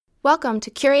Welcome to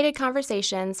curated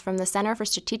conversations from the Center for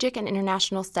Strategic and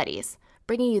International Studies,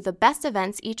 bringing you the best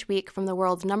events each week from the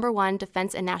world's #1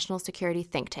 defense and national security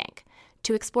think tank.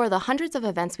 To explore the hundreds of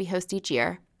events we host each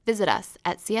year, visit us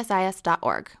at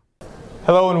csis.org.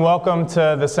 Hello and welcome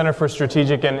to the Center for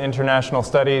Strategic and International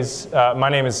Studies. My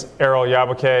name is Errol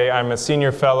Yabuke. I'm a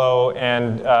senior fellow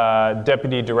and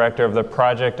deputy director of the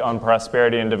Project on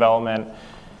Prosperity and Development.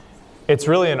 It's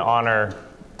really an honor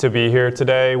to be here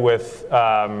today with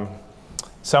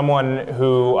someone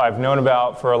who I've known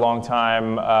about for a long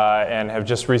time and have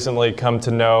just recently come to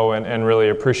know and really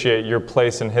appreciate your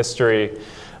place in history,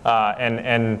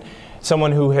 and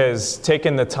someone who has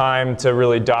taken the time to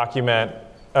really document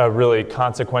a really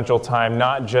consequential time,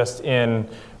 not just in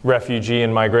refugee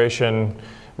and migration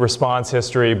response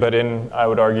history, but in, I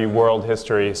would argue, world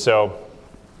history. So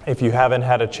if you haven't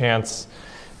had a chance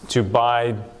to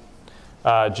buy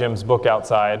Jim's book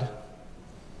outside,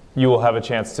 you will have a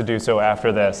chance to do so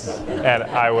after this. And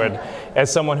I would,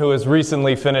 as someone who has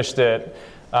recently finished it,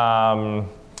 I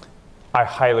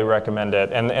highly recommend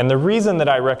it. And the reason that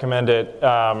I recommend it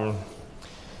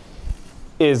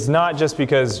is not just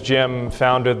because Jim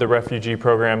founded the Refugee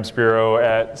Programs Bureau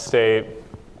at State.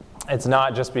 It's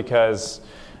not just because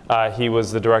he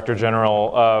was the Director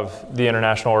General of the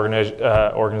International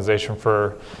Organization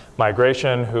for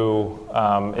Migration, who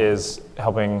is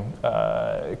helping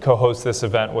co-host this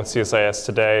event with CSIS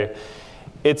today.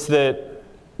 It's that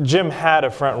Jim had a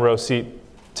front row seat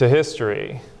to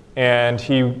history, and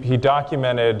he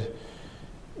documented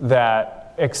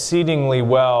that exceedingly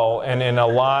well and in a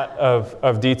lot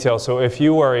of detail. So if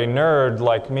you are a nerd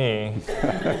like me,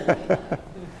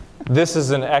 this is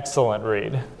an excellent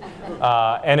read.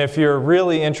 And if you're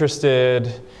really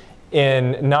interested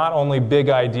in not only big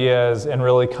ideas and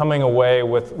really coming away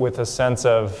with a sense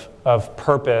of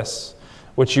purpose,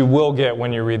 which you will get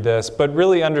when you read this, but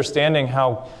really understanding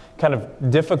how kind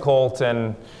of difficult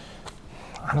and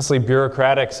honestly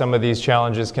bureaucratic some of these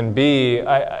challenges can be,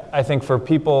 I think for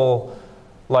people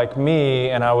like me,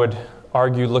 and I would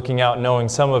argue looking out knowing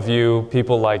some of you,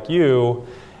 people like you,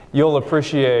 you'll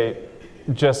appreciate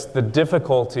just the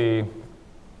difficulty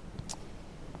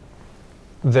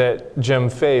that Jim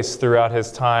faced throughout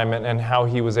his time and how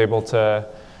he was able to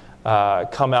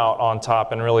come out on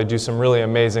top and really do some really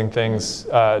amazing things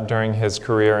during his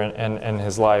career and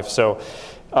his life. So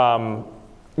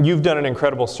you've done an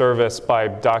incredible service by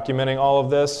documenting all of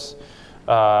this.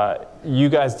 You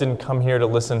guys didn't come here to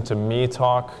listen to me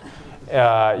talk.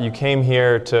 You came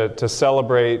here to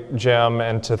celebrate Jim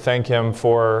and to thank him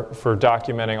for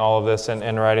documenting all of this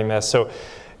and writing this. So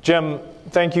Jim,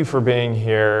 thank you for being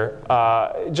here.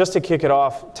 Just to kick it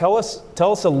off, tell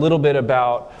us a little bit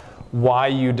about why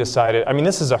you decided. I mean,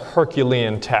 this is a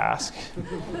Herculean task.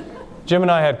 Jim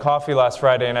and I had coffee last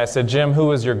Friday, and I said, Jim, who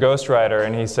was your ghostwriter?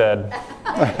 And he said,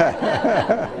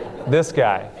 this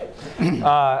guy.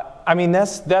 I mean,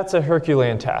 that's a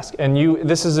Herculean task. And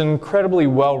this is an incredibly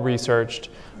well-researched,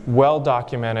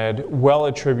 well-documented,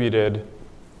 well-attributed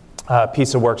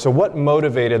piece of work. So what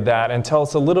motivated that? And tell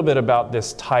us a little bit about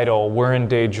this title, We're in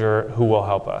Danger, Who Will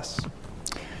Help Us?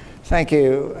 Thank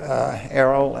you,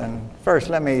 Errol. And first,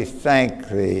 let me thank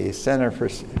the Center for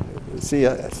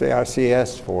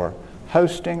CRCS for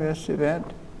hosting this event,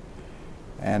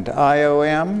 and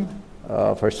IOM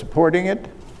for supporting it,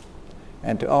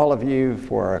 and to all of you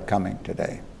for coming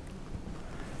today.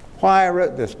 Why I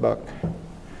wrote this book.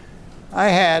 I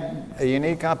had a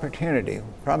unique opportunity,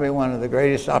 probably one of the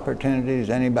greatest opportunities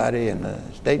anybody in the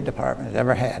State Department has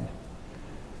ever had,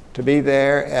 to be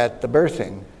there at the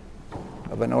birthing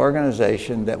of an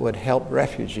organization that would help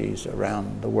refugees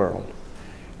around the world.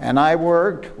 And I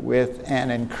worked with an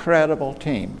incredible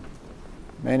team,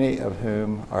 many of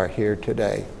whom are here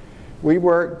today. We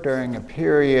worked during a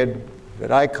period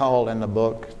that I call in the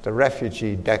book the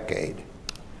refugee decade.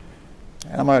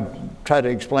 And I'm going to try to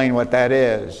explain what that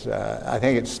is. I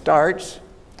think it starts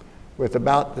with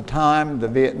about the time the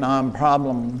Vietnam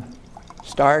problem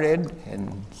started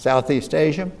in Southeast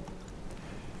Asia.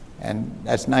 And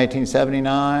that's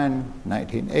 1979.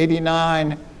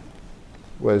 1989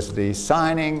 was the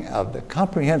signing of the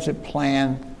Comprehensive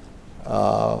Plan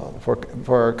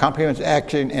for Comprehensive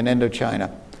Action in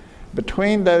Indochina.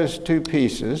 Between those two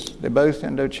pieces, they're both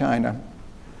Indochina,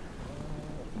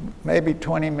 maybe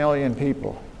 20 million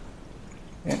people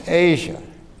in Asia,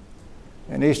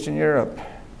 in Eastern Europe,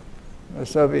 the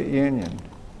Soviet Union,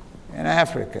 in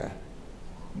Africa,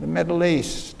 the Middle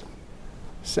East,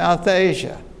 South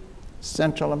Asia,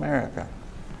 Central America.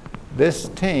 This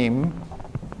team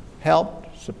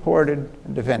helped, supported,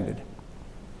 and defended.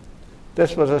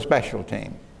 This was a special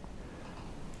team.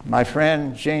 My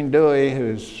friend Gene Dewey,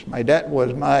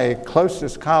 was my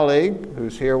closest colleague,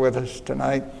 who's here with us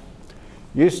tonight,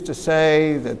 used to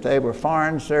say that they were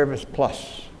Foreign Service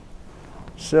Plus,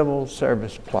 Civil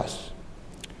Service Plus.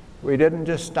 We didn't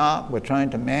just stop with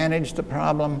trying to manage the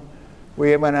problem.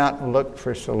 We went out and looked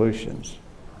for solutions,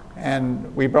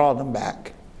 and we brought them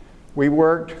back. We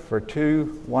worked for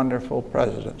two wonderful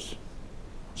presidents,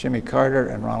 Jimmy Carter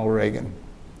and Ronald Reagan.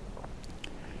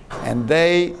 And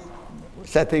they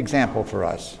set the example for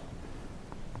us.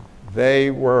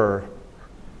 They were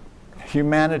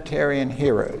humanitarian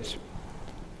heroes.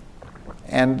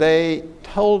 And they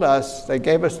told us, they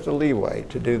gave us the leeway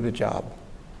to do the job.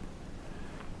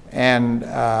 And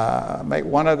make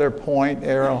one other point,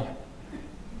 Errol.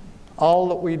 All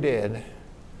that we did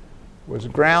was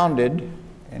grounded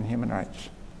in human rights.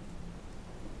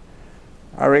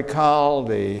 I recall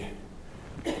the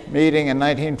meeting in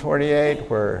 1948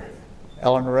 where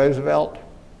Eleanor Roosevelt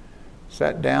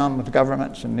sat down with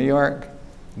governments in New York,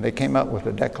 and they came up with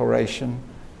a Declaration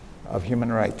of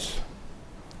Human Rights.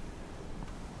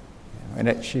 In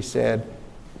it, she said,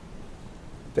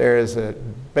 there is a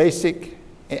basic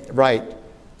right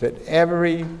that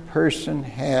every person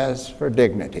has for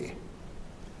dignity.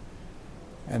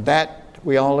 And that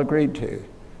we all agreed to.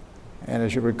 And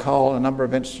as you recall, a number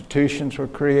of institutions were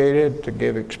created to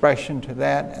give expression to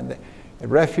that, and the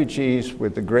refugees were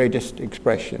the greatest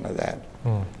expression of that.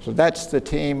 So that's the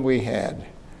team we had.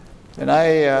 And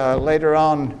I, later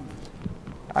on,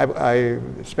 I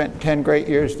spent 10 great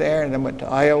years there, and then went to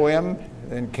IOM,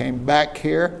 then came back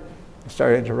here,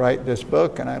 started to write this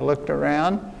book, and I looked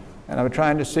around, and I was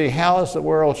trying to see how has the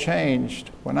world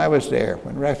changed when I was there,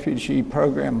 when refugee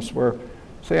programs were,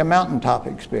 say, a mountaintop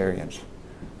experience.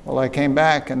 Well, I came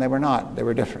back, and they were not. They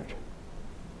were different.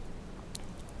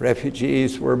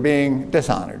 Refugees were being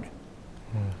dishonored.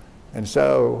 And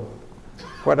so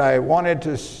what I wanted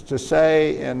to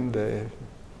say in the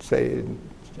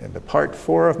part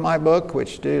 4 of my book,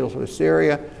 which deals with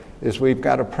Syria, is we've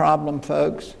got a problem,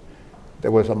 folks.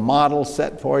 There was a model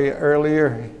set for you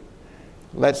earlier.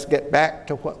 Let's get back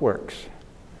to what works.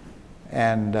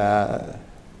 And the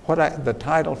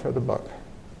title for the book.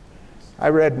 I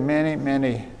read many,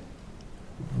 many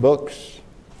books,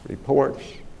 reports,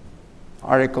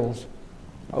 articles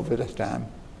over this time.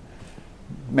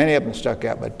 Many of them stuck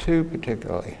out, but two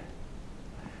particularly.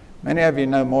 Many of you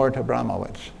know Mort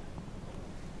Abramowitz.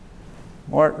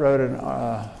 Mort wrote an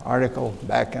article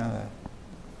back in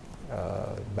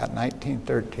about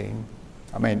 2013.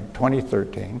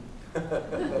 2013.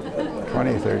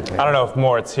 I don't know if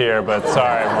Mort's here, but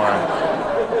sorry, Mort.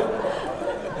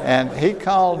 And he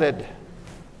called it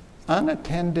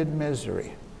unattended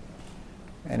misery.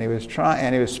 And he was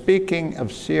speaking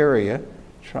of Syria,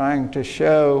 trying to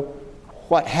show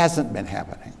what hasn't been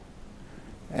happening.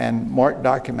 And Mort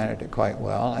documented it quite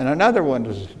well. And another one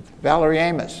was Valerie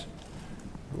Amos,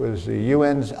 who was the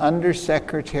UN's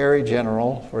Undersecretary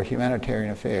General for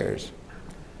Humanitarian Affairs.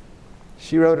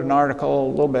 She wrote an article a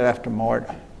little bit after Mort,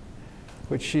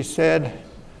 which she said,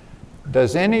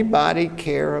 does anybody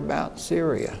care about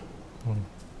Syria?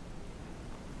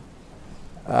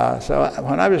 So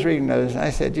when I was reading those, I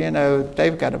said,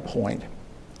 they've got a point.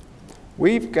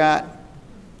 We've got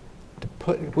to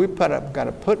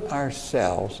put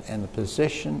ourselves in the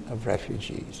position of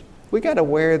refugees. We got to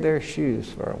wear their shoes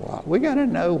for a while. We got to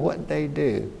know what they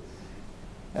do,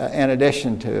 in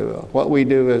addition to what we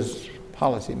do as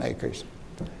policymakers.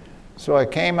 So I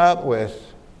came up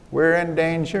with, we're in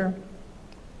danger,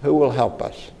 who will help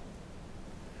us?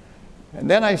 And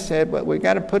then I said, but we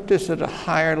got to put this at a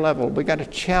higher level. We got to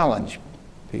challenge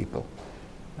people.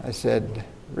 I said,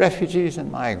 refugees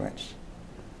and migrants,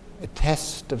 a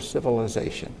test of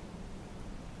civilization.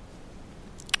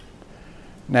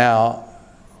 Now,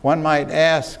 one might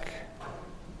ask,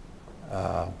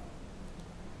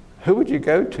 who would you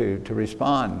go to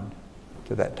respond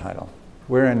to that title?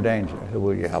 We're in danger. Who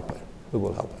will you help us? Who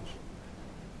will help us?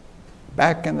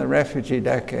 Back in the refugee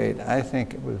decade, I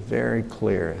think it was very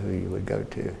clear who you would go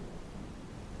to.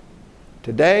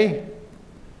 Today,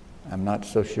 I'm not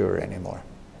so sure anymore.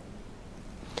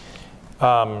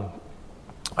 I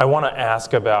want to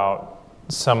ask about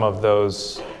some of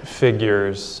those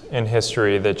figures in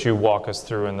history that you walk us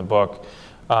through in the book.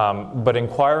 But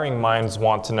inquiring minds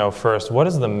want to know first, what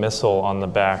is the missile on the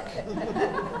back?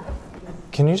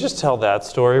 Can you just tell that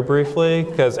story briefly?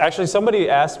 Because actually somebody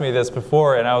asked me this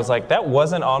before and I was like, that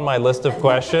wasn't on my list of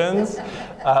questions,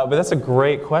 but that's a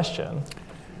great question.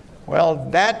 Well,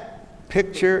 that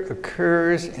picture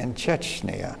occurs in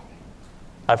Chechnya.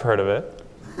 I've heard of it.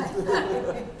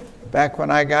 Back when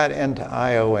I got into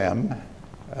IOM,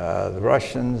 The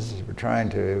Russians were trying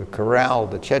to corral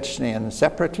the Chechen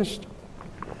separatists.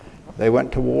 They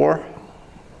went to war,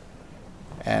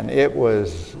 and it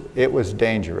was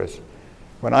dangerous.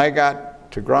 When I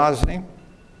got to Grozny,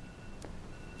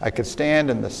 I could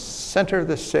stand in the center of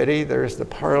the city. There's the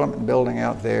Parliament building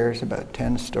out there. It's about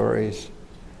 10 stories.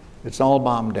 It's all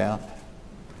bombed out.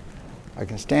 I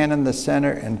can stand in the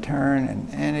center and turn in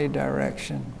any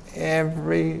direction.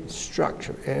 Every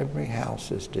structure, every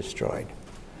house is destroyed.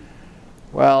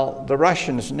 Well, the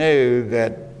Russians knew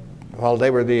that while they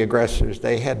were the aggressors,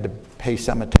 they had to pay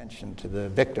some attention to the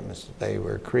victims that they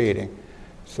were creating.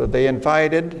 So they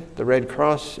invited the Red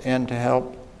Cross in to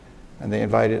help, and they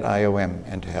invited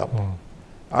IOM in to help.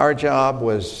 Our job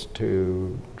was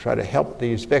to try to help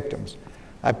these victims.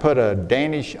 I put a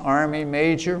Danish Army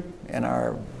major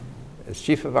as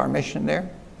chief of our mission there.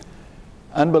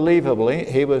 Unbelievably,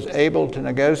 he was able to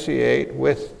negotiate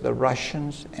with the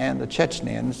Russians and the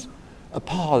Chechens a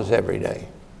pause every day,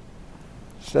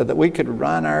 so that we could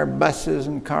run our buses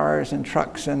and cars and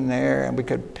trucks in there, and we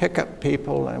could pick up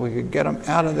people and we could get them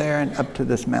out of there and up to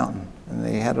this mountain. And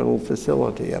they had a little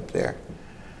facility up there.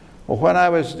 Well, when I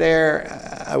was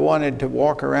there, I wanted to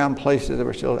walk around places that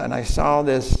were still, and I saw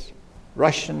this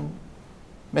Russian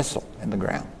missile in the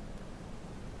ground.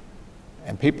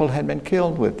 And people had been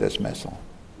killed with this missile.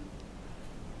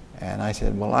 And I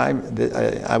said, well, I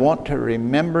want to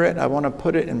remember it. I want to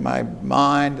put it in my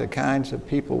mind, the kinds of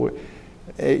people.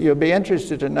 You'll be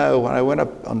interested to know, when I went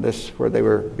up on this where they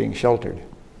were being sheltered,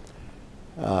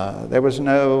 there was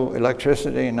no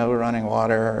electricity, no running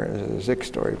water. It was a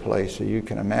 6-story place, so you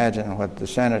can imagine what the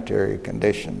sanitary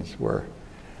conditions were.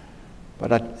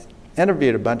 But I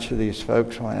interviewed a bunch of these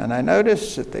folks, and I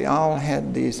noticed that they all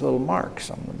had these little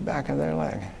marks on the back of their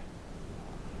leg.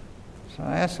 So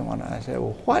I asked them one, I said,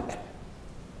 well,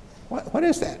 what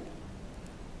is that?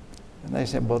 And they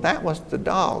said, well, that was the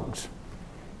dogs.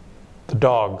 The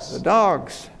dogs? The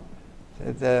dogs.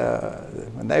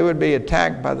 When they would be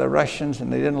attacked by the Russians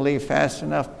and they didn't leave fast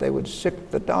enough, they would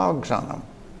sick the dogs on them.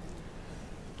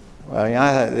 Well,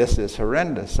 yeah, this is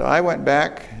horrendous. So I went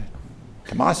back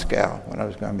to Moscow when I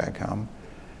was going back home.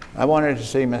 I wanted to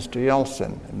see Mr.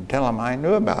 Yeltsin and tell him I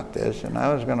knew about this, and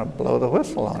I was going to blow the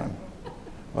whistle on him.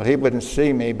 Well, he wouldn't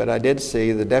see me, but I did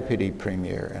see the deputy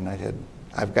premier, and I said,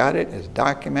 I've got it, it's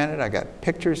documented, I got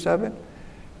pictures of it.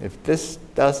 If this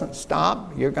doesn't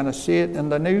stop, you're going to see it in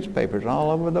the newspapers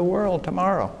all over the world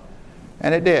tomorrow.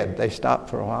 And it did. They stopped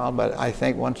for a while, but I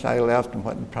think once I left,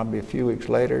 and probably a few weeks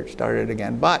later, it started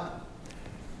again. But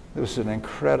it was an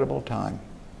incredible time.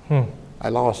 I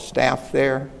lost staff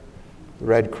there. The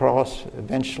Red Cross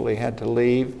eventually had to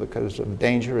leave because of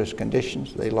dangerous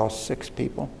conditions. They lost 6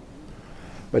 people.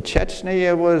 But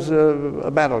Chechnya was a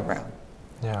battleground.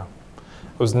 Yeah.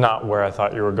 It was not where I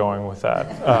thought you were going with that.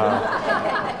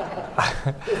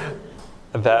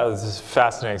 That was a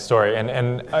fascinating story.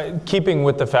 And keeping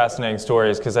with the fascinating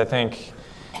stories, because I think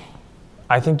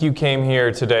you came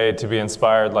here today to be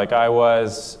inspired like I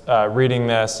was reading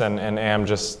this and am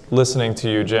just listening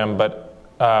to you, Jim, but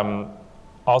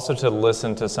also to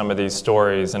listen to some of these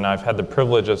stories. And I've had the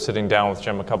privilege of sitting down with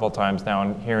Jim a couple times now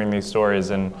and hearing these stories,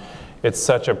 and it's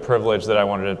such a privilege that I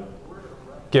wanted to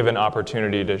give an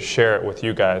opportunity to share it with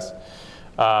you guys.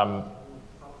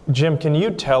 Jim, can you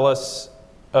tell us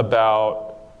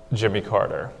about Jimmy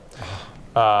Carter?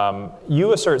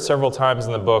 You assert several times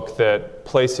in the book that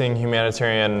placing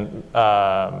humanitarian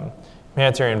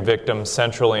victims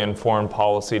centrally in foreign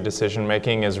policy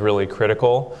decision-making is really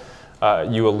critical.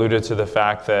 You alluded to the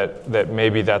fact that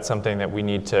maybe that's something that we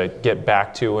need to get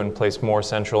back to and place more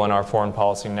central in our foreign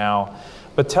policy now.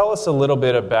 But tell us a little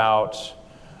bit about,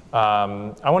 I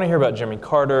want to hear about Jimmy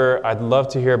Carter. I'd love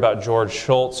to hear about George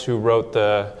Shultz, who wrote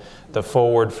the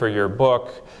foreword for your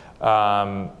book,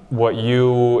 what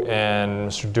you and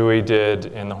Mr. Dewey did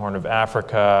in the Horn of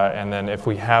Africa, and then if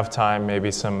we have time,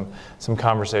 maybe some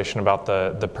conversation about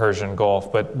the Persian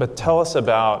Gulf. But tell us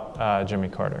about Jimmy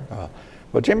Carter.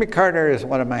 Well, Jimmy Carter is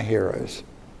one of my heroes.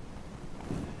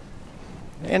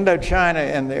 In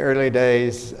Indochina in the early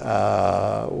days,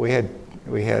 we had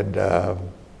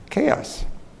chaos.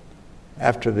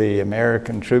 After the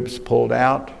American troops pulled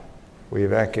out, we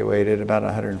evacuated about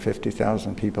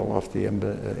 150,000 people off the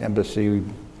embassy,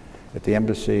 at the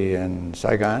embassy in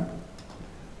Saigon.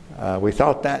 We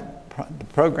thought that the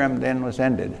program then was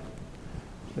ended.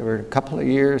 There were a couple of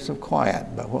years of quiet,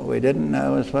 but what we didn't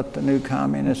know is what the new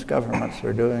communist governments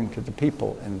were doing to the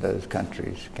people in those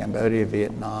countries, Cambodia,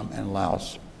 Vietnam, and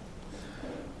Laos.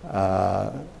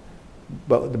 But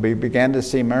we began to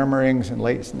see murmurings in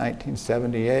late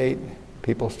 1978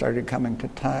 People started coming to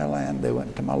Thailand, they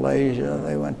went to Malaysia,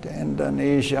 they went to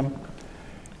Indonesia,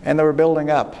 and they were building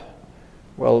up.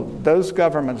 Well, those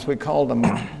governments, we called them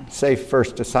safe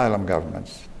first asylum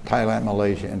governments, Thailand,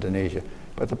 Malaysia, Indonesia.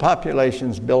 But the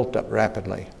populations built up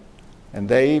rapidly. And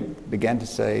they began to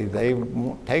say they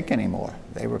won't take any more.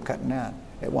 They were cutting out.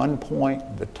 At one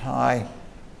point, the Thai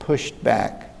pushed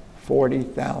back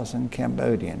 40,000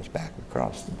 Cambodians back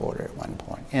across the border at one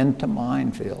point, into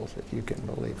minefields, if you can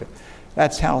believe it.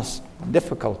 That's how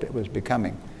difficult it was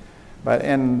becoming. But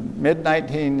in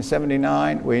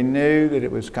mid-1979, we knew that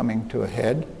it was coming to a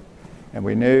head, and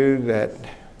we knew that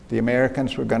the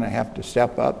Americans were going to have to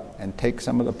step up and take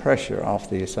some of the pressure off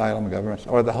the asylum governments,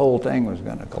 or the whole thing was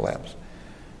going to collapse.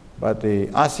 But the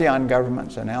ASEAN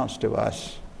governments announced to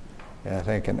us, I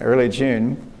think in early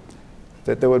June,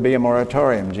 that there would be a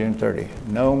moratorium, June 30.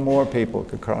 No more people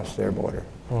could cross their border.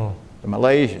 The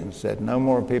Malaysians said no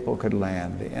more people could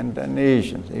land. The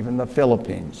Indonesians, even the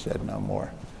Philippines said no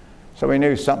more. So we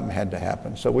knew something had to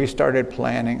happen. So we started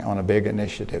planning on a big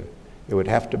initiative. It would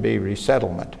have to be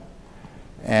resettlement.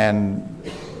 And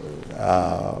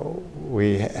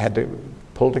we had to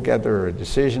pull together a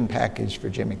decision package for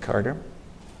Jimmy Carter.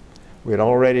 We had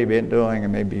already been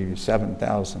doing maybe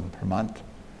 7,000 per month.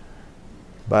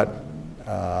 But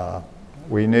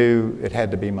we knew it had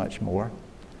to be much more.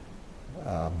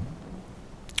 You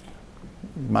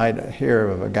might hear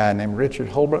of a guy named Richard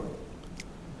Holbrooke.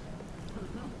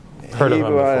 Heard of him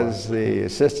before. He was the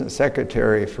Assistant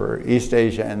Secretary for East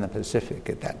Asia and the Pacific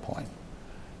at that point.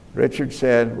 Richard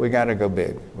said, we got to go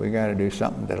big. We got to do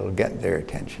something that'll get their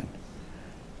attention.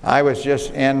 I was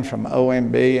just in from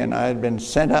OMB, and I had been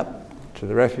sent up to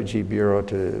the Refugee Bureau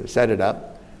to set it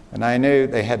up. And I knew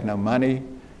they had no money.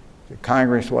 The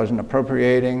Congress wasn't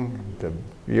appropriating. The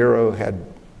Bureau had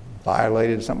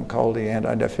violated something called the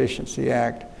Anti-Deficiency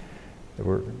Act. There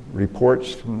were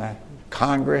reports from the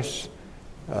Congress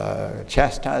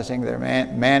chastising their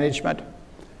management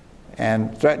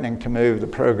and threatening to move the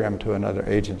program to another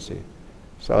agency.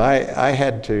 So I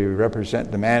had to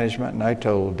represent the management, and I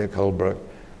told Dick Holbrooke,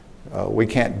 we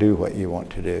can't do what you want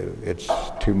to do. It's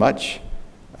too much.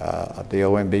 The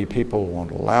OMB people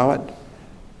won't allow it,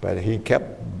 but he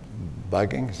kept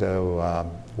bugging.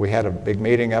 So we had a big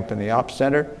meeting up in the Ops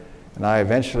Center, and I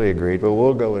eventually agreed, well,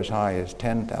 we'll go as high as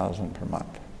 10,000 per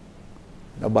month.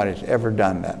 Nobody's ever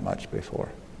done that much before.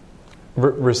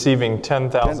 Receiving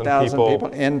 10,000 people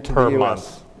into per the US,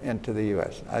 month. Into the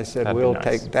U.S. I said, That'd we'll be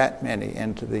nice. take that many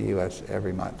into the U.S.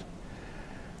 every month.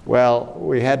 Well,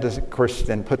 we had to, of course,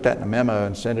 then put that in a memo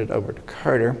and send it over to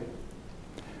Carter.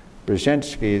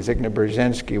 Zygmunt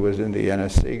Brzezinski was in the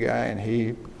NSC guy, and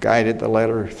he guided the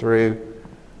letter through.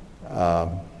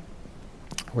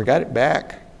 We got it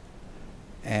back,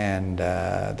 and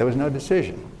there was no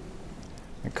decision.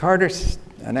 And Carter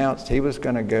announced he was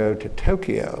going to go to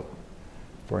Tokyo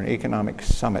for an economic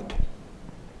summit,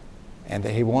 and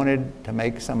that he wanted to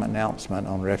make some announcement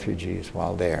on refugees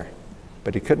while there,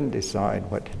 but he couldn't decide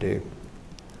what to do.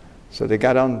 So they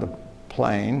got on the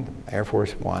plane, Air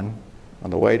Force One, on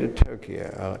the way to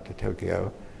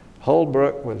Tokyo.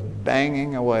 Holbrooke was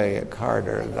banging away at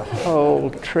Carter the whole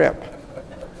trip,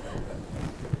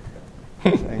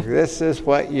 saying, this is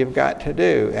what you've got to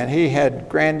do. And he had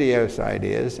grandiose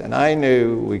ideas, and I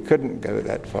knew we couldn't go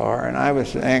that far, and I was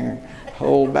saying,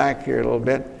 hold back here a little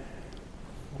bit.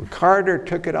 Well, Carter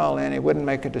took it all in. He wouldn't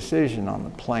make a decision on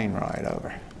the plane ride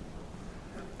over.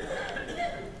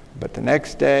 But the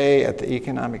next day at the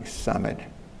Economic Summit,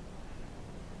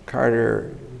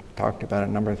 Carter talked about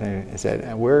a number of things. He said,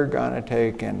 and we're going to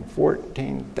take in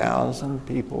 14,000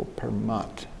 people per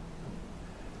month.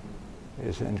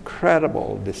 It's an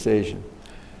incredible decision.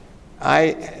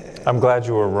 I'm glad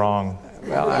you were wrong.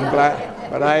 Well, I'm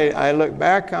glad, but I look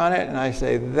back on it and I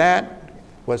say that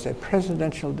was a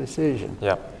presidential decision.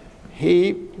 Yep.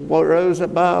 He rose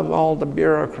above all the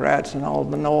bureaucrats and all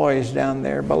the noise down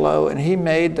there below, and he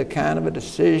made the kind of a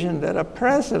decision that a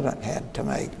president had to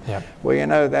make. Yep. Well, you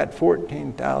know, that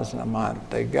 14,000 a month,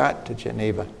 they got to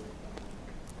Geneva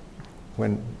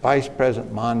when Vice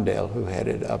President Mondale, who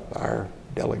headed up our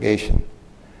delegation,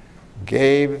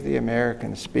 gave the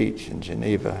American speech in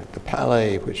Geneva at the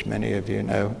Palais, which many of you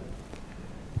know.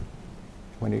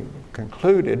 When he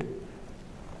concluded,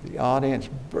 the audience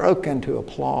broke into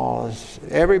applause.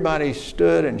 Everybody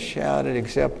stood and shouted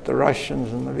except the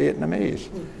Russians and the Vietnamese.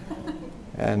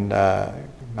 And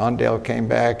Mondale came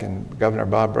back, and Governor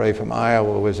Bob Ray from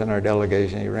Iowa was in our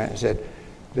delegation. He ran and said,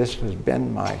 this has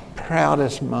been my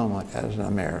proudest moment as an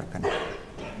American,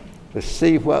 to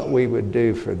see what we would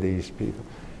do for these people.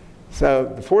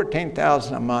 So the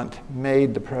 14,000 a month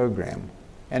made the program,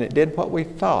 and it did what we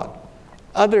thought.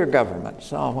 Other governments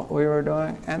saw what we were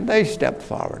doing, and they stepped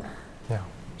forward. Yeah.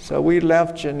 So we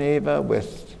left Geneva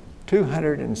with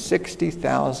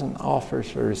 260,000 offers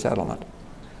for resettlement.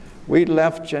 We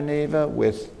left Geneva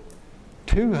with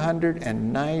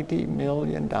 $290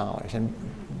 million. And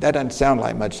that doesn't sound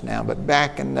like much now, but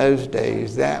back in those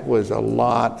days, that was a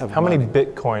lot of How money. many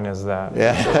Bitcoin is that?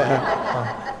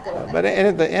 Yeah. But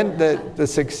at the end, the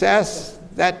success,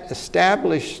 that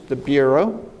established the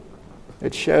Bureau.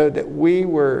 It showed that we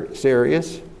were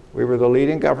serious. We were the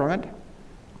leading government.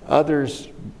 Others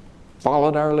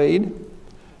followed our lead.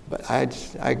 But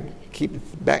I keep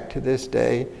back to this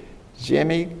day,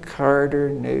 Jimmy Carter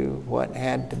knew what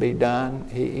had to be done.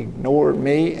 He ignored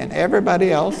me and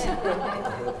everybody else,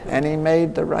 and he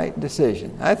made the right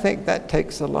decision. I think that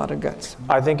takes a lot of guts.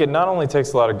 I think it not only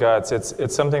takes a lot of guts,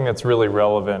 it's something that's really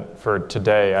relevant for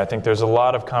today. I think there's a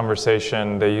lot of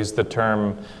conversation. They use the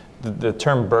term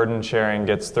burden sharing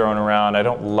gets thrown around. I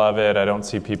don't love it. I don't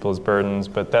see people as burdens,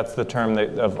 but that's the term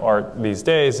of art these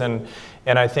days. And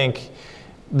I think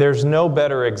there's no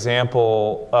better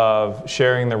example of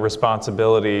sharing the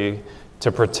responsibility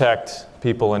to protect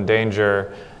people in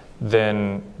danger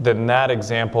than that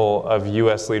example of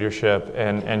U.S. leadership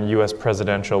and U.S.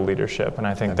 presidential leadership. And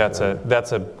I think that's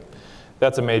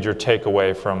a major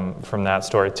takeaway from that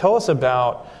story. Tell us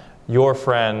about your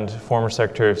friend, former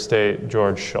Secretary of State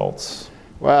George Shultz.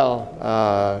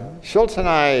 Well, Shultz and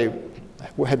I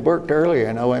had worked earlier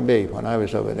in OMB when I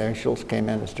was over there. Shultz came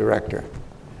in as director.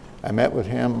 I met with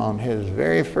him on his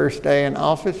very first day in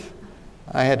office.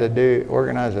 I had to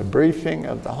organize a briefing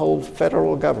of the whole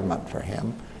federal government for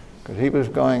him because he was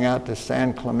going out to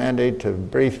San Clemente to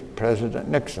brief President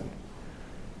Nixon.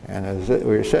 And as we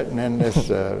were sitting in this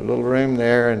little room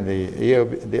there in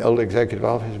the old executive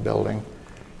office building,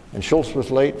 and Shultz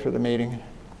was late for the meeting.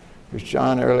 There's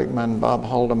John Ehrlichman, Bob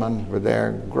Haldeman were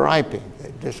there griping.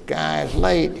 This guy is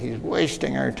late, he's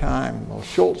wasting our time. Well,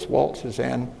 Shultz waltzes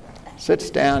in, sits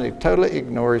down, he totally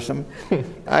ignores them.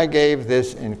 I gave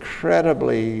this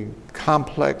incredibly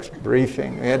complex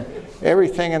briefing. We had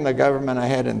everything in the government I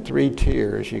had in 3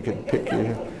 tiers you could pick.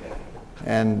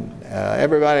 And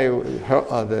everybody,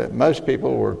 most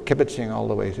people were kibitzing all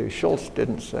the way through. Shultz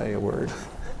didn't say a word.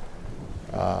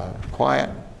 Quiet.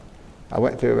 I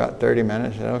went through about 30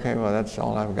 minutes and said, okay, well, that's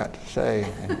all I've got to say.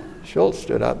 And Shultz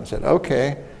stood up and said,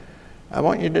 okay, I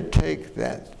want you to take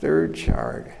that 3rd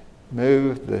chart,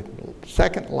 move the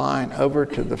 2nd line over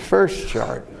to the 1st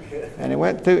chart. And he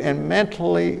went through and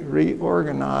mentally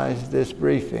reorganized this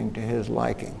briefing to his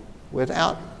liking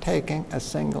without taking a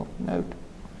single note.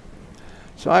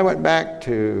 So I went back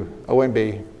to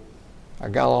OMB. I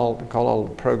called all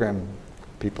the program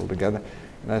people together.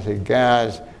 And I said,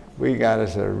 guys, we got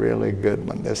us a really good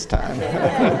one this time.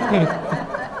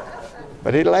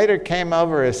 But he later came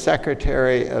over as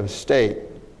Secretary of State.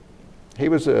 He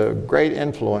was a great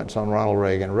influence on Ronald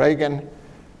Reagan. Reagan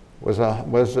was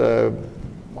a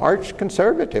arch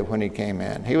conservative when he came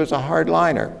in. He was a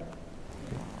hardliner.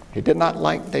 He did not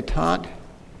like détente.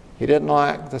 He didn't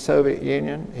like the Soviet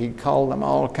Union. He called them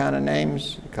all kind of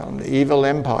names. He called them the evil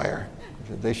empire. He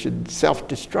said they should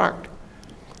self-destruct.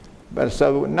 But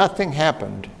so nothing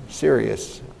happened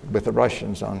serious with the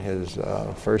Russians on his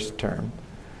first term.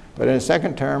 But in his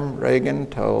second term, Reagan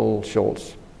told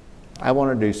Shultz, I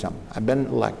want to do something. I've been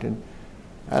elected.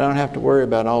 I don't have to worry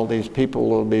about all these people who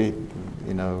will be,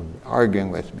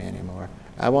 arguing with me anymore.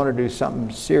 I want to do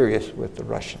something serious with the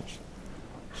Russians.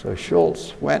 So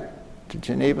Shultz went to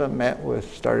Geneva,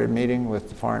 started meeting with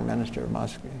the foreign minister of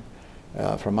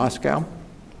Moscow, from Moscow.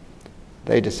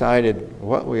 They decided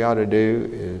what we ought to do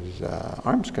is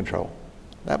arms control.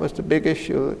 That was the big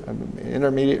issue,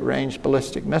 intermediate range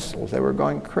ballistic missiles. They were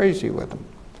going crazy with them.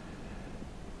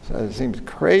 So it seems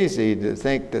crazy to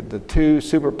think that the 2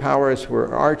 superpowers who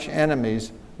were arch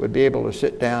enemies would be able to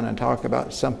sit down and talk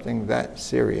about something that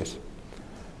serious.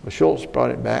 Well, Shultz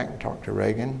brought it back and talked to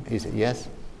Reagan. He said, yes,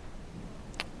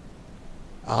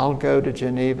 I'll go to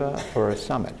Geneva for a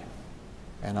summit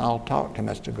and I'll talk to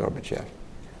Mr. Gorbachev.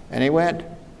 And he went,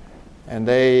 and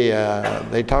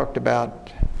they talked about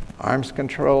arms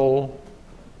control,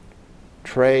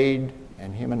 trade,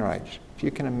 and human rights. If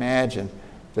you can imagine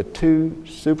the 2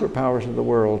 superpowers of the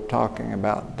world talking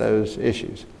about those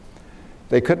issues.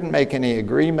 They couldn't make any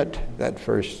agreement that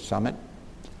first summit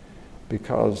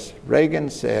because Reagan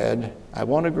said, I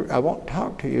won't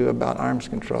talk to you about arms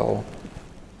control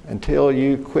until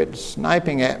you quit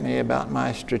sniping at me about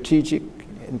my strategic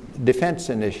defense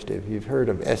initiative. You've heard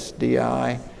of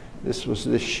SDI. This was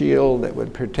the shield that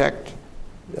would protect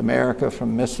America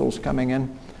from missiles coming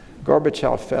in.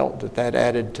 Gorbachev felt that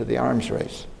added to the arms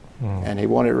race. And he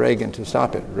wanted Reagan to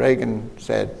stop it. Reagan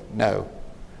said no.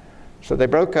 So they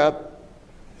broke up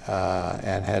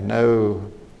and had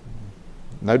no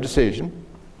decision.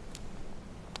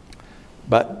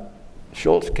 But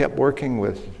Shultz kept working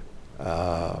with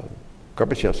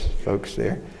Gorbachev's folks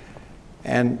there,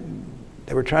 and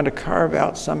they were trying to carve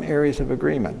out some areas of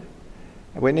agreement.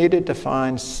 And we needed to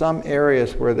find some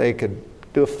areas where they could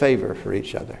do a favor for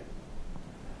each other.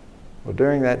 Well,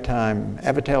 during that time,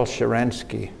 Avital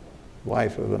Sharansky,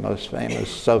 wife of the most famous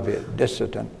Soviet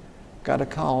dissident, got a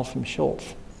call from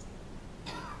Shultz.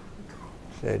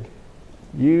 Said,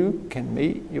 you can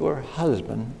meet your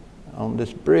husband on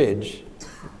this bridge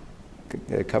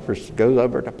that goes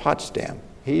over to Potsdam.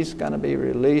 He's going to be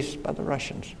released by the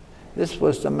Russians. This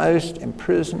was the most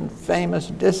imprisoned, famous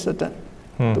dissident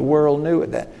the world knew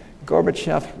at that.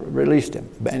 Gorbachev released him,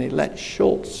 and he let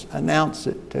Shultz announce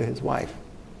it to his wife.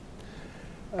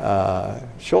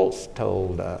 Shultz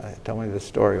told me the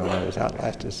story when I was out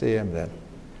last to see him, that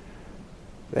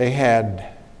they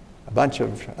had a bunch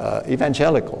of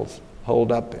evangelicals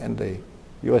holed up in the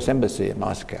U.S. Embassy in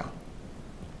Moscow.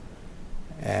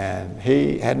 And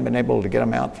he hadn't been able to get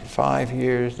them out for 5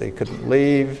 years. They couldn't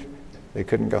leave. They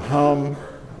couldn't go home.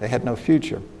 They had no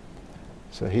future.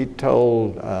 So he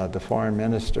told the foreign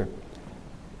minister,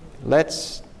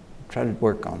 let's try to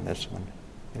work on this one.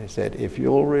 And he said, if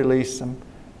you'll release them,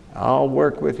 I'll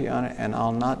work with you on it, and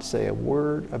I'll not say a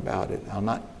word about it. I'll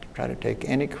not try to take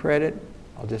any credit.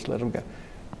 I'll just let them go.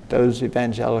 Those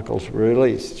evangelicals were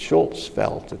released. Shultz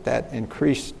felt that that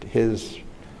increased his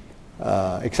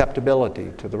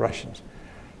acceptability to the Russians.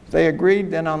 They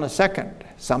agreed then on a second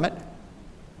summit.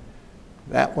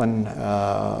 That one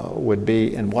would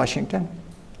be in Washington.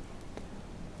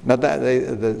 No,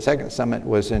 the second summit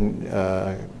was in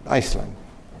Iceland,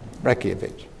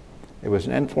 Reykjavik. It was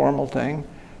an informal thing,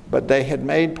 but they had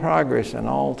made progress in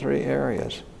all three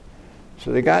areas.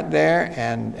 So they got there,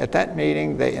 and at that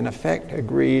meeting, they in effect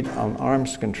agreed on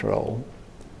arms control.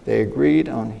 They agreed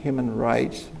on human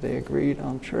rights. They agreed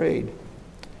on trade.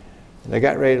 They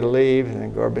got ready to leave, and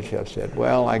then Gorbachev said,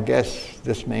 well, I guess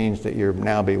this means that you'll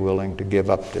now be willing to give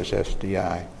up this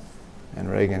SDI. And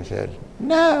Reagan said,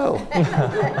 no.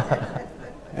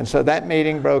 And so that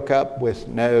meeting broke up with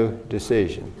no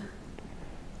decision.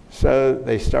 So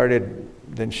they started,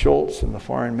 then Shultz and the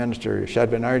foreign minister,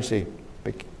 Shadbinarzi,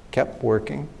 kept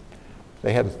working.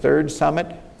 They had a third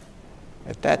summit.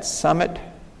 At that summit,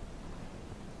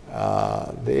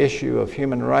 the issue of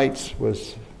human rights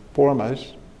was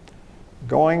foremost.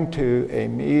 Going to a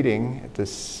meeting at the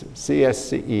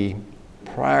CSCE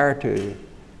prior to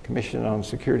Commission on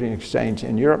Security and Exchange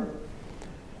in Europe,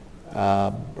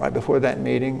 right before that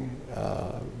meeting,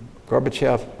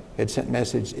 Gorbachev had sent a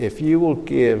message, if you will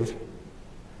give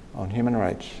on human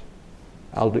rights,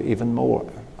 I'll do even more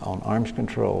on arms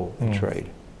control and trade.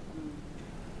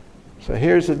 So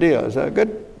here's the deal. It's a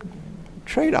good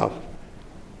trade-off.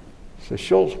 So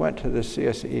Shultz went to the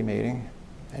CSCE meeting,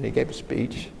 and he gave a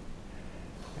speech,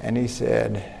 and he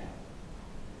said,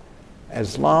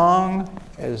 as long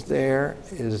as there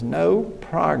is no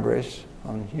progress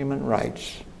on human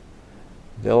rights,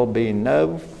 there'll be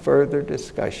no further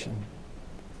discussion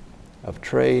of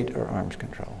trade or arms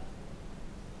control.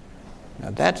 Now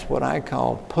that's what I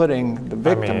call putting the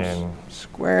victims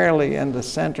squarely in the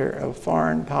center of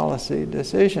foreign policy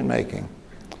decision making.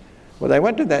 Well, they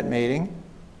went to that meeting,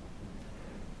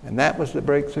 and that was the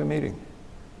breakthrough meeting.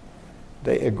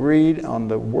 They agreed on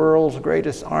the world's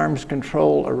greatest arms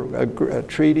control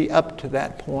treaty up to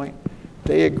that point.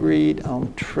 They agreed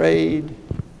on trade,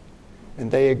 and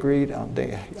they agreed on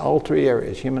all three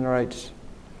areas, human rights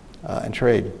and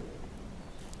trade.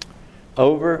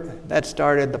 That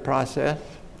started the process.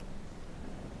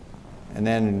 And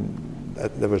then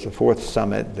there was a fourth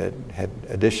summit that had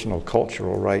additional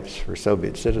cultural rights for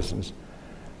Soviet citizens.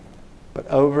 But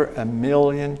over 1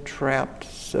 million trapped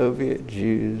Soviet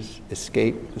Jews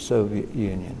escaped the Soviet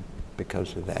Union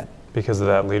because of that. Because of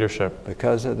that leadership.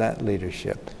 Because of that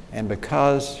leadership. And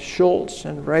because Shultz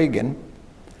and Reagan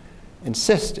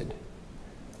insisted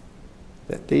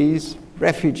that these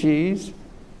refugees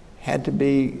had to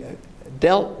be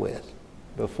dealt with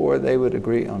before they would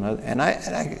agree on other. And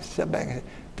I said back,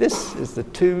 this is the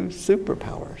two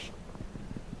superpowers.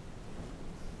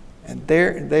 And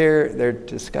they're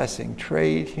discussing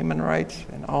trade, human rights,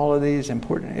 and all of these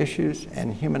important issues,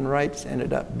 and human rights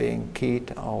ended up being key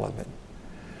to all of it.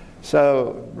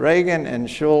 So Reagan and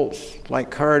Shultz, like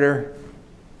Carter,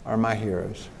 are my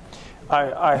heroes.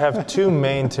 I have two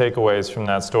main takeaways from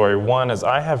that story. One is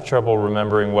I have trouble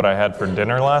remembering what I had for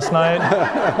dinner last night.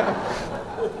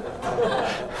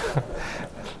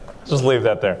 Just leave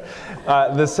that there.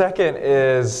 The second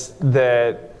is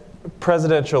that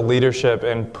presidential leadership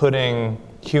and putting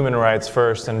human rights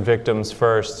first and victims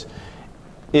first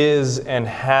is and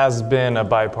has been a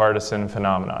bipartisan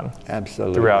phenomenon.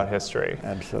 Absolutely. Throughout history.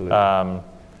 Absolutely.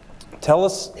 Tell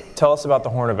us about the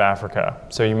Horn of Africa.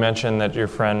 So you mentioned that your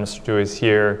friend Mr. Dewey is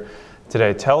here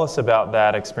today. Tell us about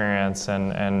that experience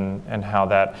and how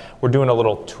that, we're doing a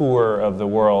little tour of the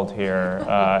world here,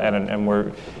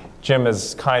 and Jim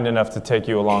is kind enough to take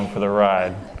you along for the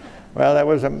ride. Well, there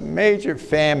was a major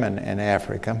famine in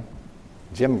Africa.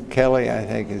 Jim Kelly, I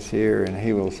think, is here, and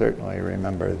he will certainly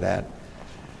remember that.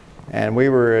 And we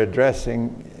were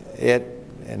addressing it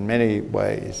in many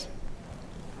ways.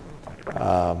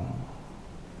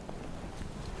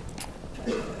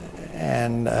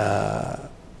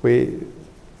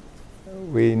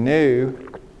 We knew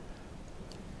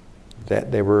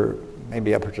that there were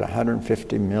maybe upwards of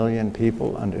 150 million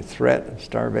people under threat of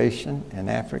starvation in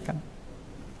Africa.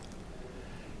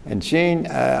 And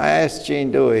I asked Gene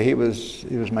Dewey, he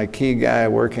was my key guy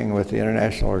working with the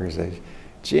international organization.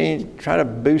 Gene, try to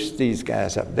boost these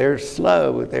guys up. They're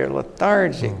slow, they're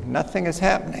lethargic, nothing is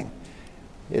happening.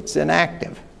 It's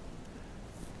inactive.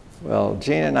 Well,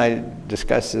 Gene and I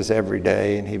discussed this every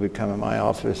day, and he would come in my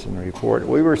office and report.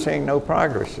 We were seeing no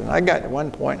progress. And I got to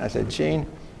one point, and I said, Gene,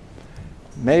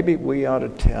 maybe we ought to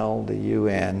tell the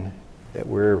UN that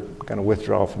we're going to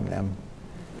withdraw from them,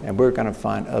 and we're going to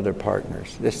find other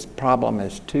partners. This problem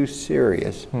is too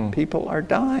serious. People are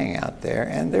dying out there,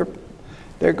 and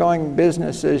they're going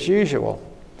business as usual.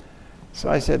 So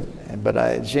I said,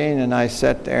 Gene and I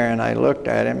sat there and I looked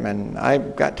at him, and I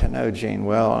got to know Gene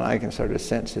well, and I can sort of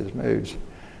sense his moods.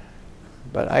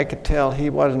 But I could tell he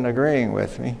wasn't agreeing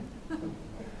with me.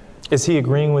 Is he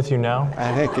agreeing with you now?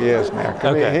 I think he is now.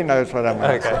 Okay. He knows what I'm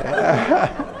going to say.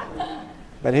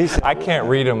 But he said, I can't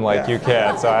read him like you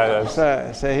can,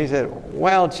 so he said,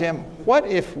 well, Jim, what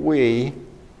if we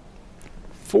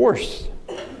force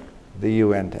the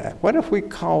UN to act? What if we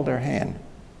call their hand?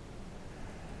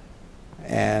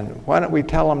 And why don't we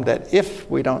tell them that if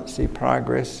we don't see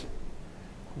progress,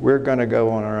 we're going to go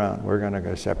on our own. We're going to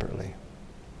go separately.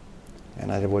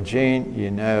 And I said, well, Gene,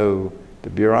 you know, the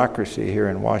bureaucracy here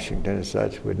in Washington and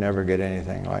such would never get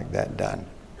anything like that done.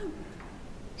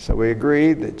 So we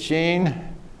agreed that Gene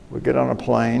would get on a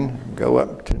plane, go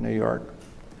up to New York,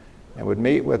 and would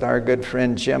meet with our good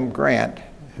friend Jim Grant,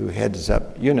 who heads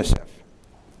up UNICEF,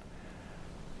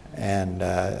 and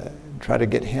try to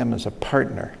get him as a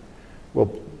partner. Well,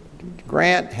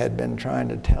 Grant had been trying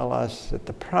to tell us that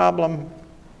the problem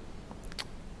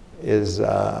was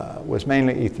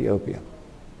mainly Ethiopia.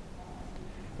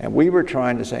 And we were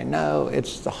trying to say, no,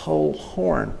 it's the whole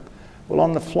Horn. Well,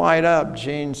 on the flight up,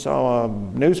 Gene saw a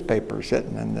newspaper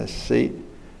sitting in this seat,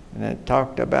 and it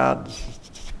talked about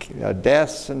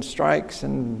deaths and strikes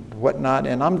and whatnot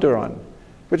in Omdurman,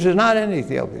 which is not in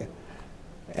Ethiopia.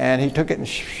 And he took it and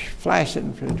flashed it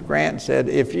in Grant and said,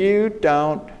 if you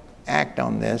don't act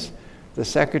on this, the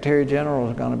Secretary General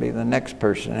is going to be the next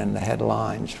person in the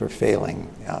headlines for failing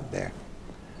out there.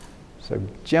 So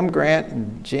Jim Grant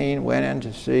and Gene went in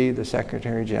to see the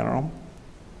Secretary General,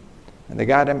 and they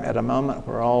got him at a moment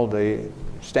where all the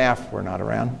staff were not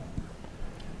around.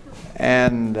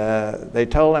 And they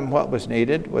told him what was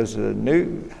needed was a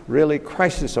new, really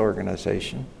crisis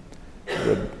organization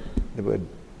that would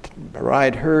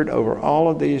ride herd over all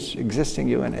of these existing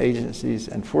UN agencies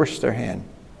and force their hand.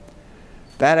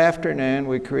 That afternoon,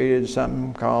 we created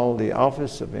something called the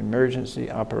Office of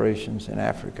Emergency Operations in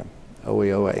Africa,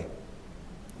 OEOA.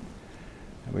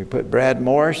 And we put Brad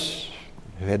Morse,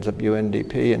 who heads up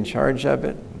UNDP, in charge of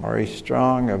it, Maurice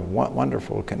Strong, a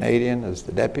wonderful Canadian, as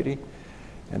the deputy.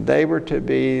 And they were to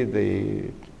be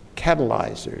the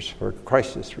catalyzers for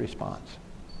crisis response.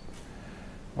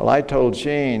 Well, I told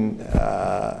Gene,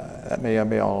 that may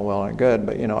be all well and good,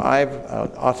 but you know, I've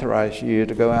authorized you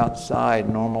to go outside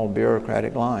normal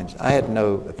bureaucratic lines. I had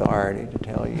no authority to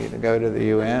tell you to go to the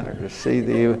UN or to see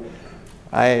the UN.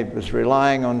 I was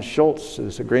relying on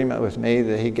Schultz's agreement with me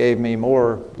that he gave me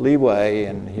more leeway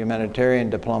in humanitarian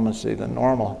diplomacy than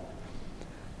normal.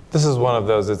 This is one of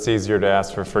those it's easier to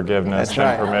ask for forgiveness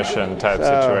than permission type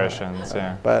situations.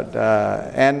 Yeah. But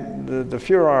and the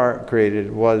furor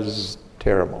created was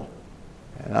terrible,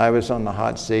 and I was on the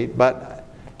hot seat. But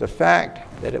the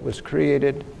fact that it was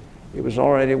created, it was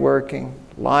already working,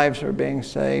 lives are being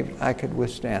saved, I could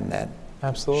withstand that.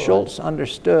 Absolutely. Schultz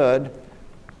understood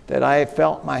that I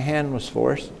felt my hand was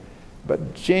forced,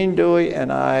 but Gene Dewey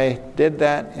and I did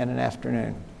that in an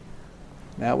afternoon.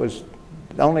 Now it was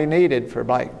only needed for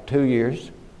like 2 years.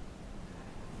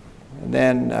 And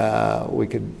then we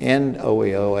could end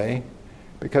OEOA.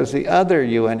 because the other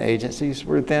UN agencies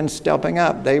were then stepping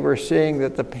up. They were seeing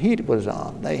that the heat was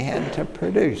on. They had to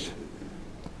produce.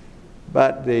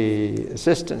 But the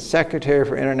Assistant Secretary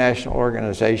for International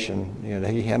Organization,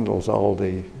 he handles all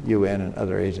the UN and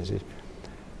other agencies.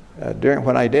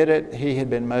 When I did it, he had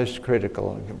been most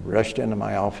critical. He rushed into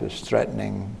my office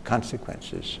threatening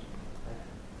consequences.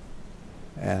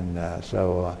 And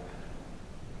so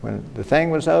when the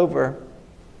thing was over,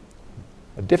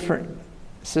 a different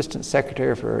Assistant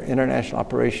Secretary for International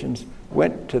Operations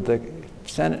went to the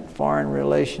Senate Foreign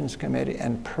Relations Committee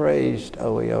and praised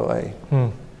OEOA.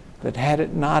 That had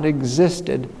it not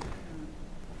existed,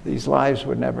 these lives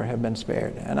would never have been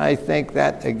spared. And I think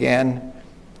that, again,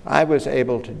 I was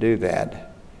able to do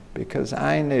that because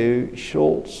I knew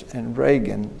Shultz and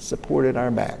Reagan supported our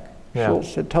back. Yeah.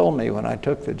 Shultz had told me when I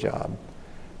took the job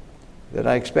that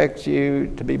I expect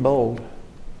you to be bold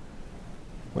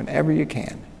whenever you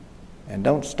can, and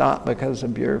don't stop because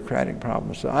of bureaucratic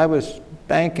problems. So I was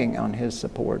banking on his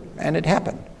support, and it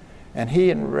happened. And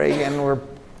he and Reagan were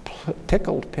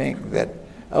tickled pink that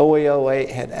OEOA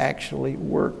had actually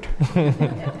worked.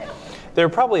 They were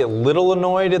probably a little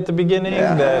annoyed at the beginning,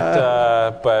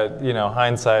 but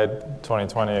hindsight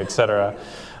 2020, et cetera.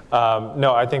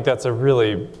 No, I think that's a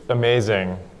really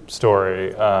amazing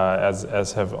story,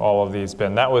 as have all of these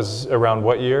been. That was around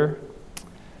what year?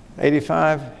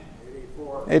 85?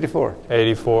 84.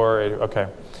 84, okay.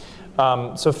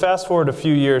 So fast forward a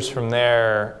few years from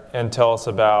there and tell us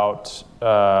about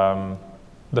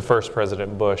the first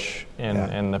President Bush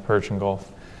in the Persian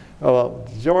Gulf. Well,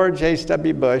 George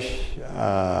H.W. Bush,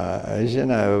 as you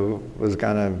know, was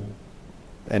going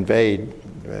to invade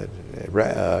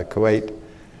Kuwait.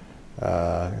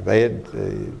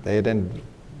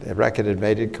 Iraq had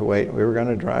invaded Kuwait. We were going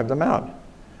to drive them out.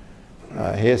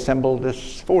 He assembled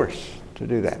this force to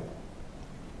do that.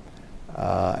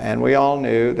 And we all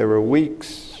knew there were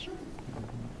weeks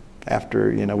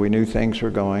after, we knew things were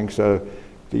going. So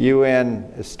the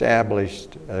UN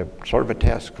established sort of a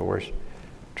task force,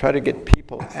 try to get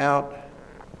people out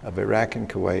of Iraq and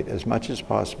Kuwait as much as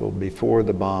possible before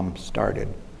the bomb started.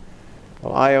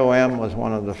 Well, IOM was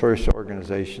one of the first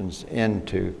organizations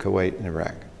into Kuwait and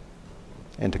Iraq.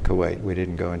 Into Kuwait, we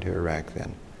didn't go into Iraq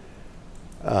then.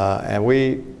 And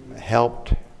we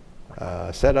helped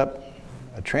set up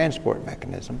a transport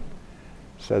mechanism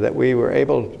so that we were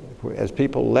able, as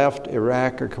people left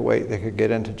Iraq or Kuwait, they could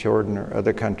get into Jordan or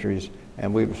other countries,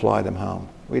 and we would fly them home.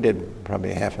 We did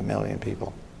probably 500,000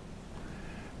 people.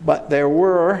 But there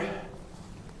were,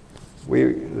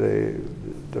 the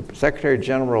Secretary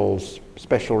General's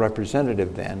special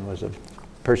representative then was a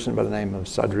person by the name of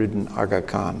Sadruddin Aga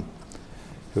Khan,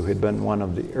 who had been one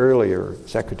of the earlier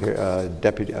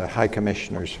deputy high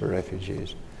commissioners for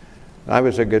refugees. I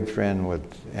was a good friend with,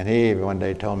 and he one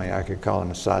day told me I could call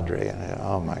him Sadri. And I said,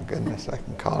 oh my goodness, I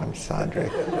can call him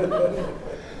Sadri.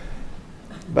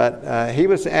 But he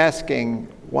was asking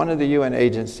one of the UN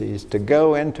agencies to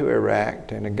go into Iraq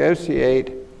to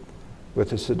negotiate with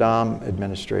the Saddam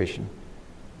administration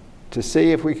to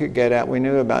see if we could get out. We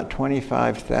knew about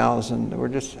 25,000 were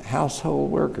just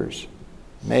household workers,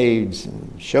 maids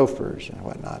and chauffeurs and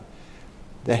whatnot,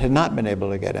 that had not been able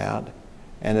to get out,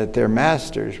 and that their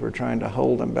masters were trying to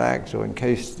hold them back so in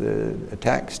case the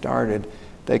attack started,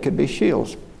 they could be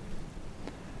shields.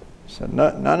 So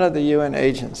none of the UN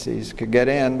agencies could get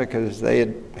in because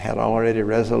they had already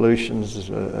resolutions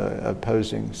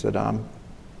opposing Saddam.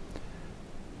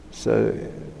 So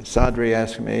Sadri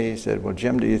asked me, he said, well,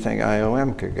 Jim, do you think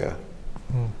IOM could go?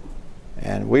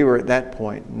 And we were at that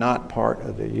point not part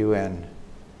of the UN.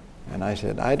 And I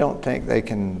said, I don't think they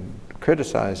can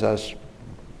criticize us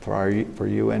for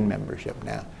UN membership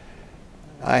now.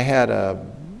 I had a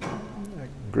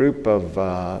group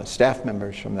of staff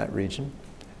members from that region.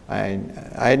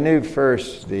 I knew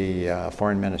first the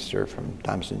foreign minister from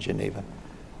Times in Geneva.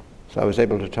 So I was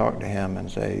able to talk to him and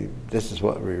say, this is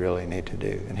what we really need to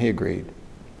do. And he agreed.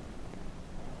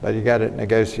 But you got to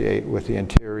negotiate with the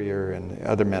Interior and the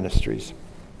other ministries.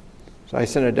 So I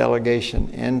sent a delegation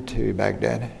into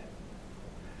Baghdad.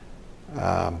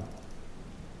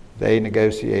 They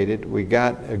negotiated. We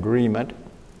got agreement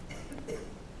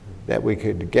that we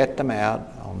could get them out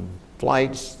on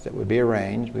flights that would be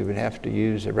arranged. We would have to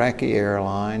use Iraqi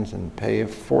Airlines and pay a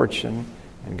fortune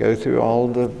and go through all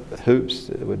the hoops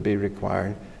that would be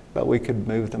required, but we could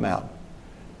move them out.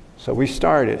 So we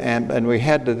started, and we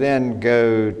had to then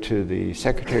go to the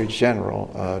Secretary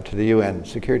General, to the UN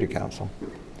Security Council,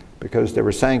 because there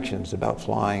were sanctions about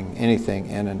flying anything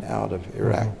in and out of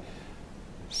Iraq.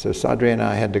 So Sadri and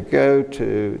I had to go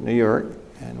to New York,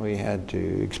 and we had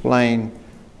to explain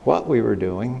what we were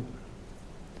doing,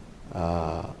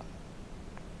 and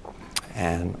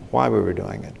why we were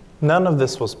doing it. None of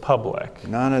this was public.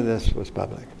 None of this was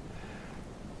public.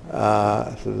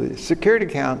 So the Security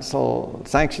Council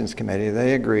Sanctions Committee,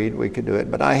 they agreed we could do it,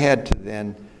 but I had to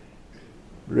then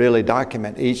really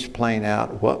document each plane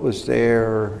out, what was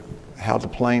there, how the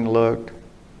plane looked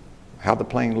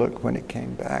when it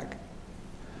came back.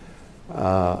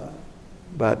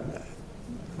 But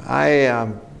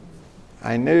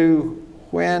I knew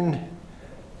when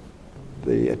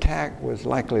the attack was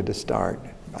likely to start.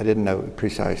 I didn't know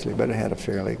precisely, but I had a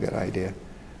fairly good idea.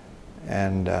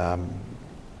 And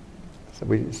so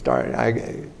we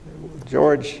started.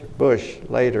 George Bush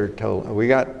later told, we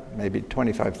got maybe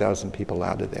 25,000 people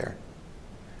out of there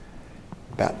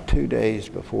about 2 days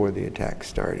before the attack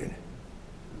started.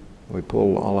 We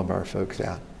pulled all of our folks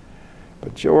out.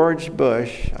 But George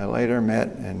Bush, I later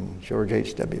met, and George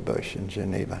H.W. Bush in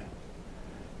Geneva.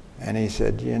 And he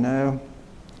said, you know,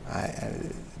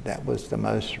 that was the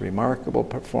most remarkable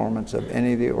performance of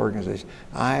any of the organizations.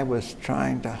 I was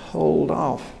trying to hold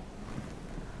off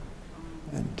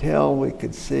until we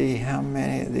could see how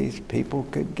many of these people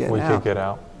could get out. We could get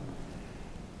out.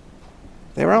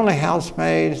 They were only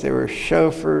housemaids, they were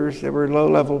chauffeurs, they were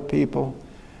low-level people.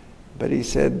 But he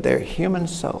said, they're human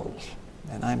souls.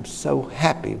 And I'm so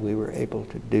happy we were able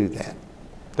to do that.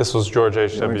 This was George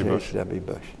H.W. Bush. George H.W.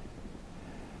 Bush.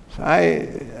 So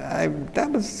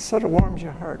that was sort of warms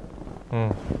your heart.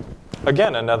 Mm.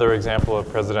 Again, another example of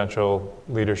presidential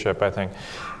leadership, I think.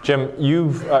 Jim,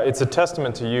 it's a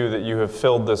testament to you that you have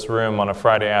filled this room on a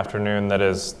Friday afternoon that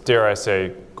is, dare I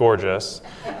say, gorgeous.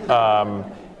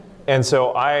 And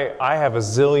so I have a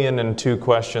zillion and two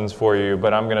questions for you,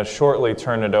 but I'm going to shortly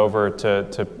turn it over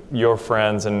to your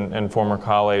friends and former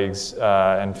colleagues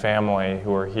and family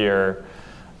who are here.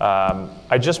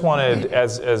 I just wanted,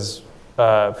 as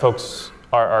folks,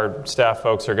 our staff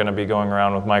folks are going to be going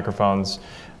around with microphones,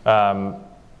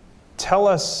 tell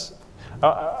us,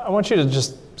 I want you to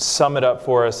just sum it up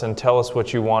for us and tell us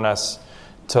what you want us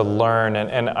to learn.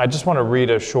 And I just want to read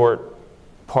a short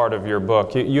part of your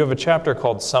book. You have a chapter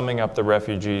called Summing Up the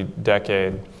Refugee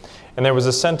Decade. And there was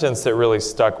a sentence that really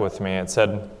stuck with me. It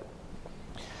said,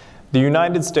 "The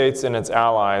United States and its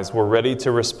allies were ready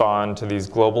to respond to these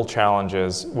global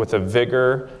challenges with a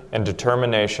vigor and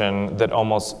determination that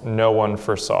almost no one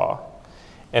foresaw,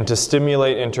 and to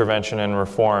stimulate intervention and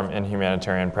reform in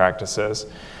humanitarian practices."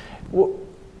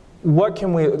 What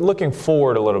can we, looking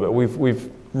forward a little bit, we've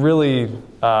really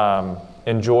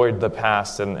enjoyed the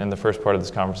past in the first part of this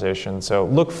conversation. So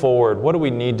look forward, what do we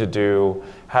need to do?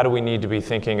 How do we need to be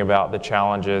thinking about the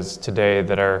challenges today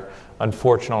that are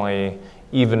unfortunately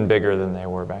even bigger than they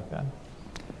were back then?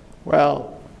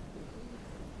 Well,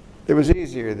 it was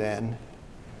easier then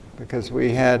because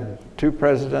we had two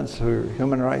presidents who were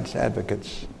human rights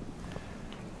advocates.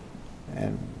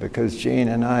 And because Gene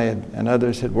and I and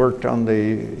others had worked on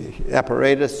the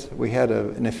apparatus, we had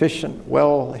an efficient,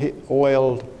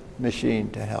 well-oiled machine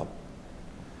to help.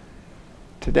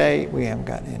 Today, we haven't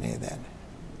got any of that.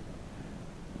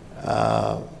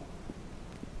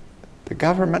 The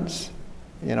governments,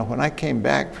 you know, when I came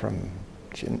back from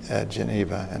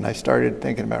Geneva and I started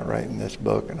thinking about writing this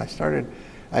book, and I said,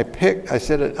 I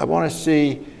want to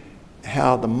see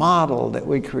how the model that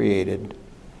we created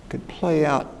could play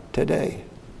out today.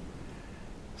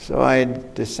 So I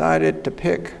decided to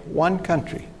pick one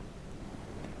country,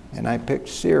 and I picked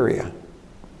Syria.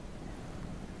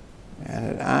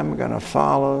 And I'm going to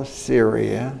follow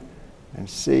Syria and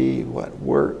see what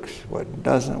works, what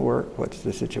doesn't work, what's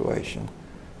the situation.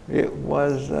 It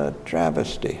was a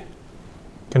travesty.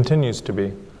 Continues to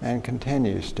be. And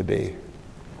continues to be.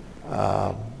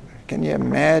 Can you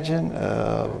imagine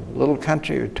a little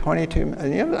country with 22,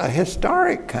 a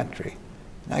historic country,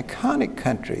 an iconic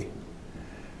country,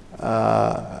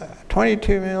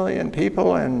 22 million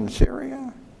people in Syria?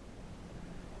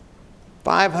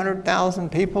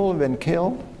 500,000 people have been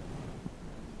killed.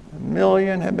 1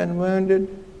 million have been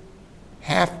wounded.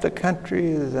 Half the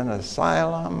country is in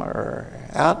asylum or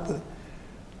out.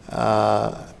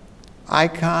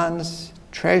 Icons,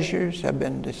 treasures have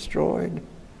been destroyed.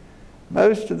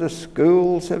 Most of the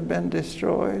schools have been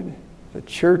destroyed. The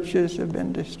churches have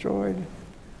been destroyed.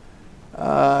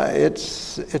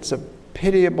 It's a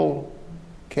pitiable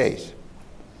case.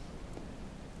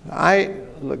 I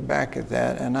look back at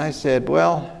that and I said,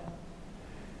 well,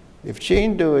 if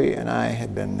Gene Dewey and I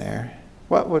had been there,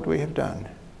 what would we have done?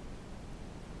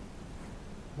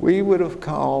 We would have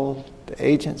called the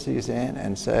agencies in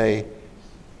and say,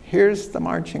 here's the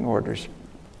marching orders.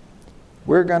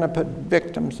 We're going to put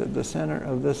victims at the center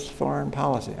of this foreign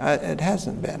policy. It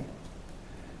hasn't been.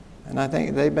 And I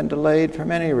think they've been delayed for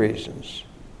many reasons.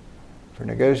 For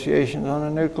negotiations on a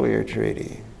nuclear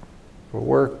treaty, for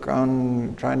work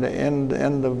on trying to end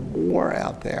the war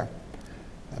out there,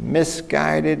 a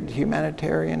misguided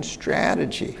humanitarian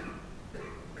strategy,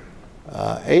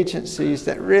 agencies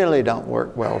that really don't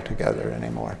work well together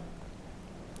anymore.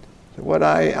 So what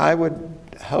I would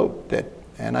hope that,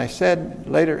 and I said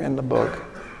later in the book,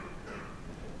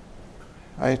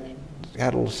 I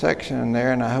had a little section in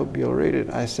there, and I hope you'll read it.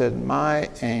 I said, my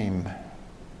aim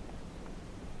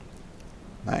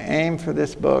for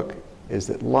this book is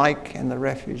that, like in the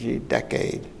refugee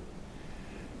decade,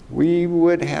 we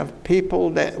would have people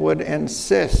that would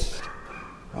insist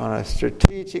on a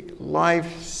strategic,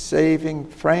 life-saving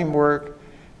framework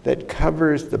that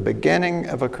covers the beginning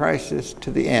of a crisis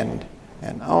to the end,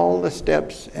 and all the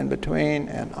steps in between,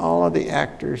 and all of the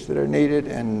actors that are needed,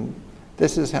 and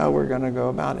this is how we're going to go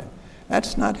about it.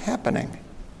 That's not happening.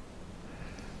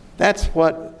 That's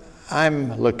what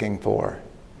I'm looking for,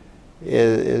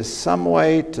 is some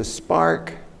way to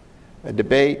spark a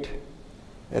debate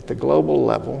at the global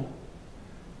level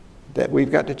that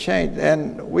we've got to change.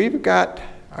 And we've got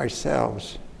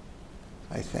ourselves,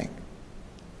 I think.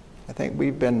 I think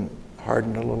we've been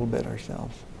hardened a little bit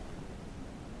ourselves.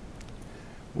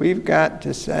 We've got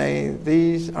to say,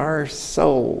 these are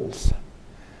souls.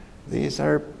 These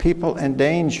are people in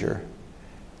danger.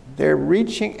 They're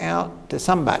reaching out to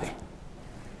somebody,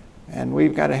 and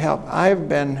we've got to help. I've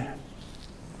been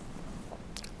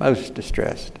most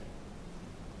distressed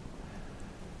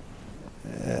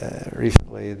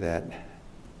recently that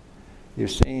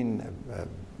you've seen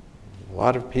a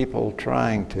lot of people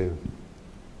trying to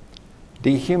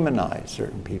dehumanize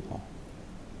certain people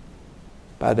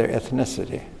by their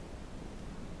ethnicity,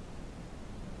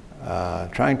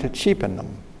 trying to cheapen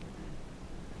them.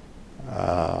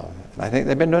 I think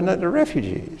they've been doing it to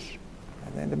refugees. I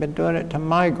think they've been doing it to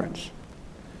migrants.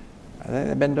 I think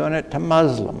they've been doing it to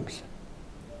Muslims.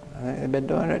 I think they've been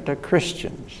doing it to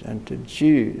Christians and to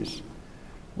Jews.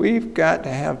 We've got to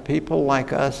have people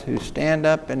like us who stand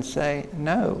up and say,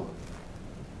 no,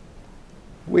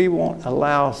 we won't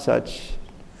allow such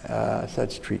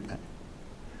treatment.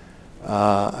 We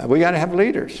got to have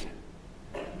leaders.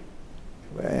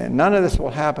 None of this will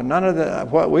happen. None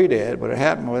of what we did would have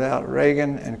happened without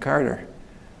Reagan and Carter.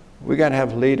 We got to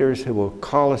have leaders who will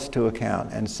call us to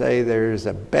account and say there's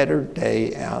a better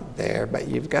day out there, but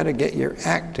you've got to get your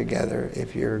act together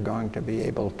if you're going to be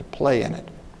able to play in it.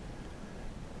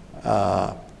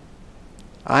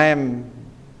 I'm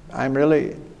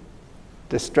really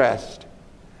distressed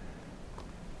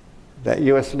that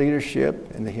U.S.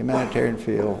 leadership in the humanitarian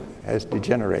field has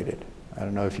degenerated. I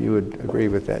don't know if you would agree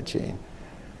with that, Gene.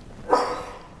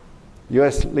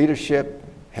 U.S. leadership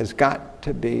has got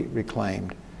to be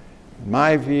reclaimed. In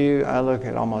my view, I look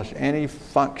at almost any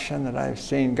function that I've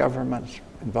seen governments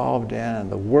involved in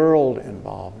and the world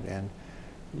involved in,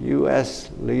 U.S.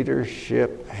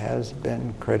 leadership has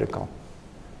been critical.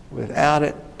 Without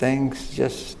it, things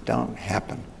just don't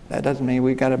happen. That doesn't mean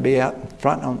we've got to be out in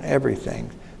front on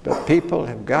everything, but people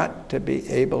have got to be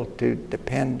able to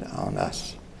depend on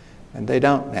us, and they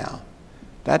don't now.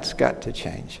 That's got to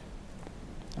change.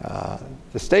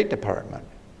 The State Department,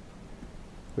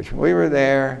 which when we were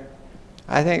there,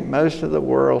 I think most of the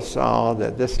world saw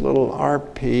that this little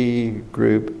RP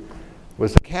group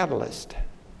was a catalyst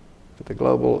for the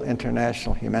global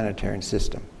international humanitarian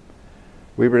system.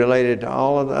 We were related to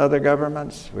all of the other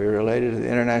governments. We were related to the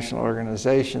international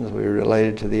organizations. We were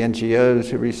related to the NGOs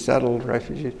who resettled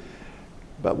refugees.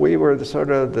 But we were the sort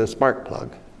of the spark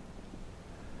plug.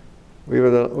 We were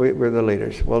the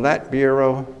leaders. Well, that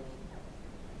bureau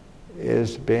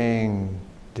is being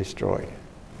destroyed.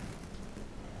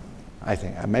 I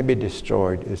think maybe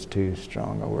destroyed is too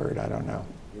strong a word. I don't know.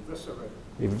 Eviscerated.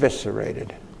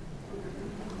 Eviscerated.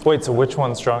 Wait, so which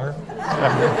one's stronger?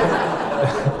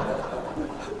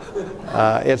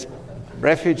 It's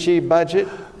refugee budget.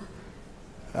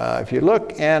 If you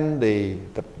look in the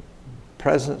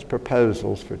President's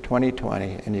proposals for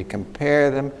 2020 and you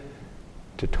compare them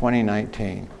to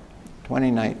 2019,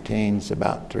 2019 is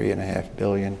about $3.5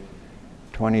 billion.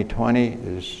 2020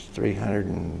 is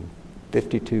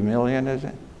 352 million, is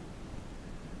it?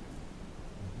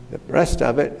 The rest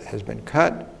of it has been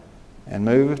cut and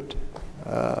moved,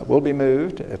 will be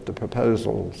moved if the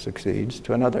proposal succeeds,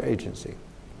 to another agency.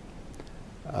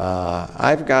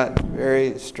 I've got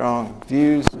very strong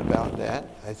views about that.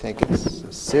 I think it's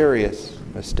a serious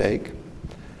mistake.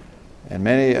 And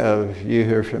many of you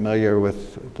who are familiar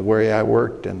with the way I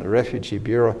worked in the Refugee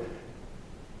Bureau,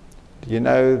 you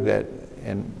know that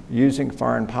in using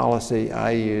foreign policy, I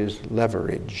use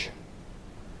leverage.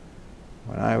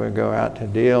 when I would go out to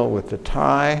deal with the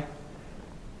Thai,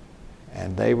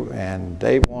 and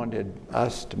they wanted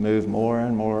us to move more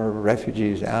and more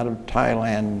refugees out of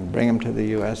Thailand and bring them to the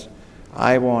U.S.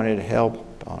 I wanted help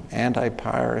on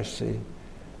anti-piracy.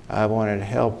 I wanted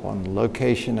help on the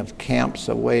location of camps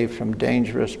away from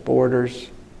dangerous borders.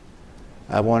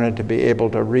 I wanted to be able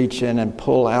to reach in and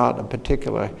pull out a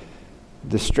particular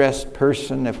distressed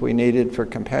person if we needed for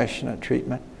compassionate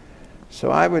treatment. So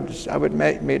I would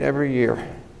meet every year,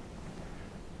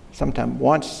 sometimes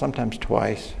once, sometimes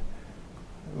twice.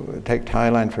 Take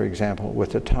Thailand, for example,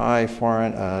 with the Thai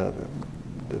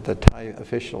the Thai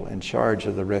official in charge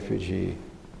of the refugee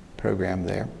program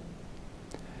there.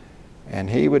 And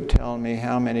he would tell me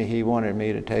how many he wanted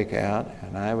me to take out,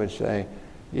 and I would say,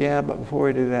 yeah, but before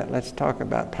we do that, let's talk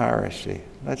about piracy.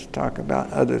 Let's talk about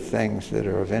other things that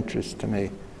are of interest to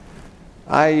me.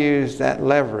 I used that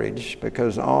leverage,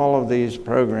 because all of these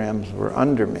programs were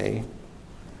under me,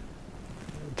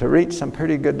 to reach some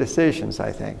pretty good decisions,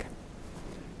 I think.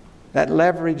 That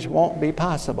leverage won't be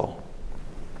possible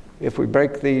if we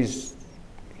break these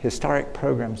historic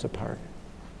programs apart.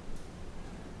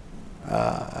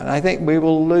 And I think we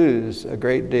will lose a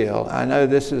great deal. I know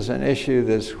this is an issue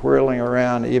that's whirling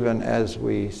around even as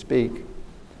we speak.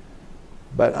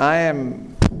 But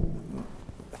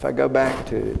if I go back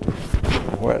to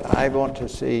what I want to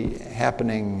see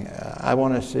happening, I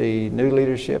want to see new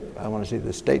leadership. I want to see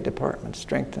the State Department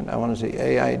strengthened. I want to see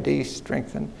AID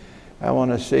strengthened. I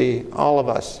want to see all of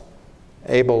us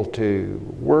able to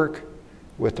work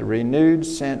with a renewed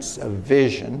sense of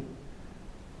vision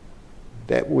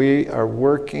that we are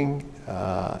working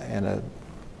in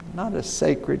not a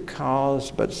sacred cause,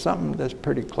 but something that's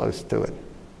pretty close to it.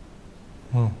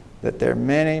 That there are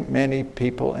many, many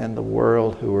people in the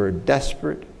world who are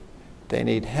desperate. They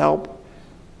need help.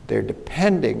 They're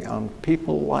depending on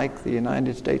people like the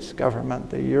United States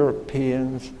government, the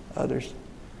Europeans, others.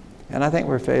 And I think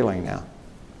we're failing now.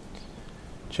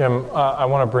 Jim, I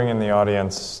want to bring in the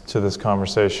audience to this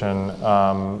conversation.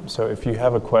 So if you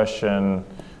have a question,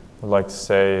 would like to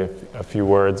say a few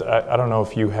words. I don't know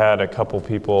if you had a couple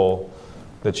people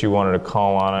that you wanted to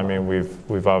call on. I mean,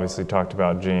 we've obviously talked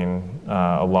about Gene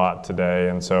a lot today,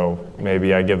 and so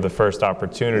maybe I give the first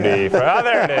opportunity for,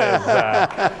 there it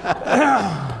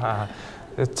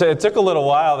is. It took a little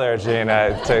while there, Gene,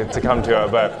 to come to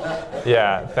it, but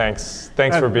yeah, thanks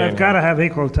for being here. I've got to have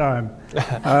equal time.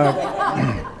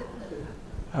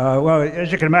 Well,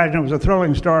 as you can imagine, it was a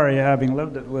thrilling story, having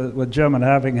lived it with Jim and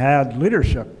having had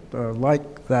leadership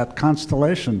like that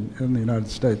constellation in the United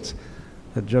States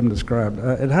that Jim described.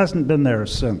 It hasn't been there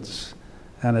since,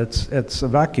 and it's a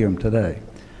vacuum today.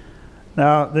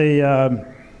 Now,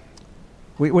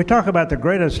 we talk about the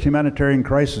greatest humanitarian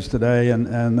crisis today, and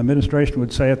the administration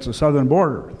would say it's the southern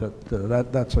border,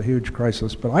 that's a huge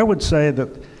crisis. But I would say that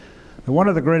one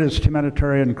of the greatest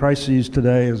humanitarian crises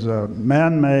today is a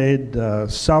man-made,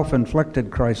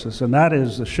 self-inflicted crisis, and that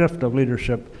is the shift of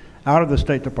leadership out of the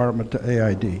State Department to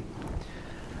AID.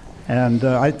 And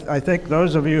I think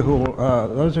those of you who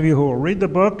will read the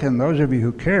book and those of you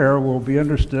who care will be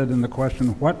interested in the question: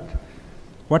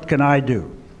 what can I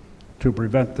do to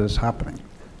prevent this happening,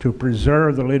 to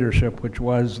preserve the leadership which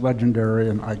was legendary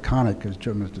and iconic, as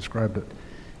Jim has described it,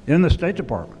 in the State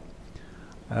Department?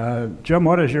 Jim,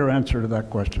 what is your answer to that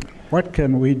question? What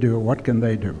can we do? What can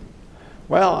they do?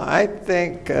 Well, I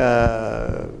think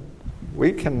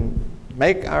we can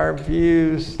make our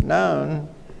views known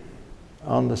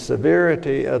on the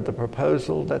severity of the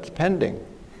proposal that's pending.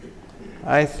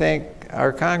 I think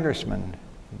our congressmen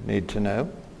need to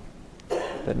know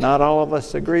that not all of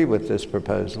us agree with this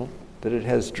proposal, that it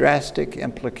has drastic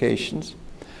implications.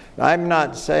 I'm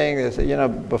not saying this,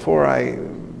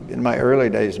 in my early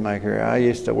days of my career, I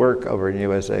used to work over in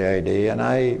USAID, and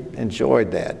I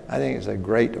enjoyed that. I think it's a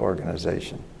great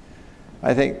organization.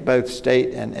 I think both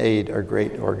state and aid are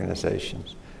great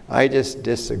organizations. I just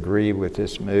disagree with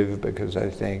this move because I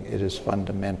think it is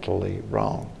fundamentally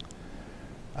wrong.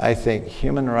 I think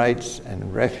human rights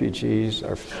and refugees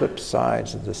are flip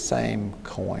sides of the same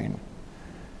coin.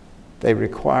 They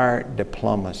require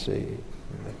diplomacy.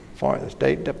 The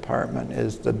State Department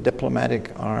is the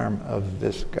diplomatic arm of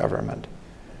this government.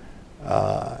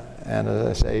 And as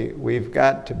I say, we've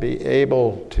got to be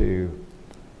able to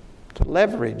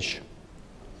leverage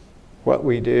what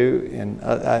we do.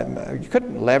 You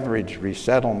couldn't leverage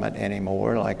resettlement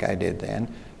anymore like I did then,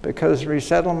 because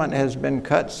resettlement has been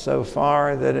cut so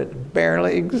far that it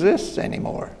barely exists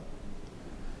anymore.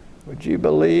 Would you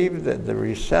believe that the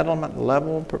resettlement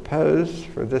level proposed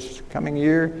for this coming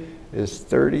year is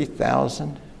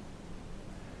 30,000?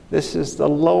 This is the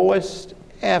lowest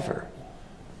ever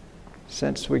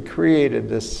since we created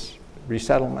this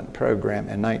resettlement program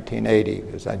in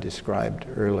 1980, as I described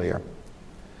earlier,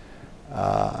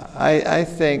 I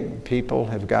think people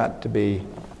have got to be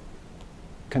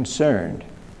concerned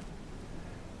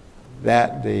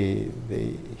that the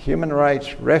human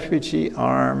rights refugee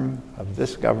arm of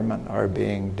this government are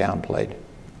being downplayed.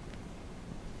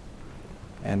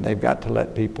 And they've got to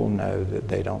let people know that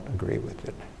they don't agree with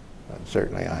it.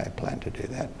 Certainly I plan to do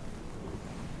that.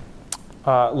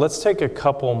 Let's take a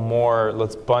couple more.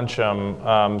 Let's bunch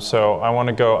them. So I want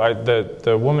to go.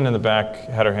 The woman in the back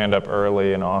had her hand up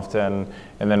early and often,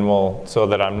 and then we'll, so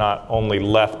that I'm not only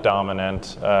left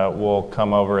dominant, we'll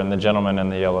come over, and the gentleman in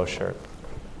the yellow shirt.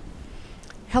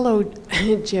 Hello,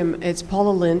 Jim. It's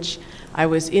Paula Lynch. I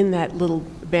was in that little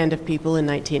band of people in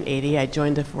 1980. I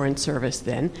joined the Foreign Service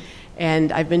then,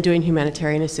 and I've been doing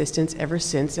humanitarian assistance ever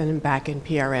since, and I'm back in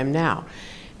PRM now.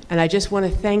 And I just want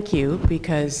to thank you,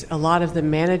 because a lot of the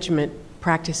management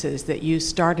practices that you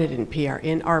started in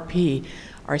RP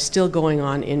are still going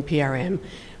on in PRM.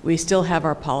 We still have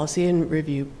our Policy and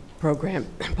Program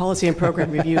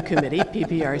Review Committee,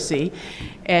 PPRC,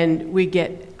 and we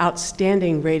get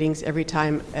outstanding ratings every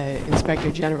time Inspector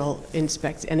General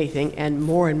inspects anything, and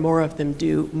more of them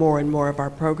do more and more of our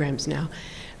programs now.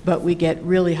 But we get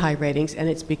really high ratings, and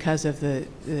it's because of the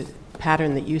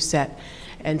pattern that you set.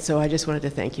 And so I just wanted to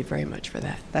thank you very much for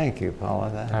that. Thank you,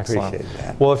 Paula. I appreciate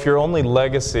that. Well, if your only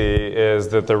legacy is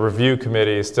that the review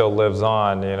committee still lives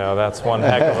on, you know, that's one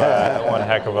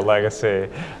heck of a legacy.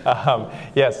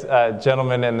 Yes,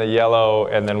 gentleman in the yellow,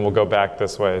 and then we'll go back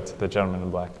this way to the gentleman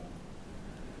in black.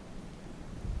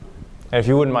 And if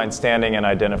you wouldn't mind standing and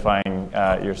identifying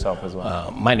yourself as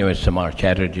well. My name is Samar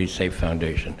Chatterjee, Safe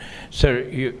Foundation.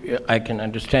 Sir, I can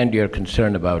understand your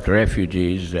concern about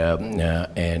refugees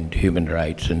and human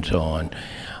rights and so on.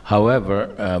 However,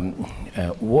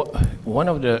 one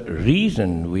of the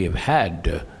reasons we have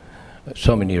had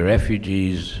so many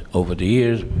refugees over the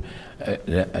years,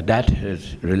 that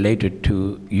is related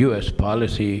to US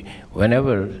policy.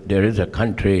 Whenever there is a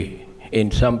country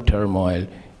in some turmoil,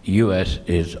 US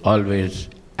is always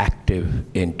active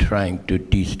in trying to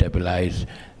destabilize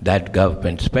that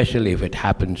government, especially if it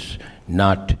happens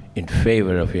not in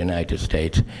favor of the United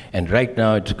States. And right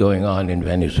now it's going on in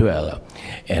Venezuela.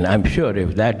 And I'm sure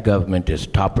if that government is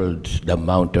toppled, the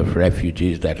amount of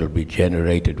refugees that will be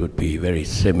generated would be very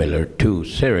similar to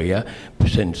Syria,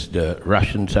 since the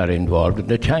Russians are involved and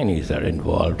the Chinese are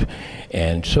involved.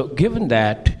 And so given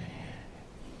that,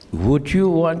 would you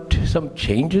want some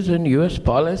changes in US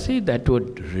policy that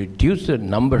would reduce the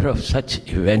number of such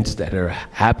events that are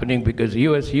happening? Because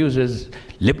US uses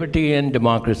liberty and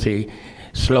democracy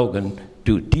slogan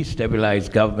to destabilize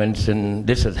governments, and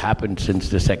this has happened since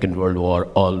the Second World War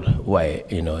all the way,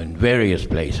 you know, in various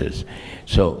places.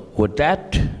 So would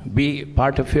that be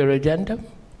part of your agenda?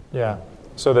 Yeah,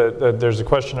 so there's a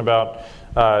question about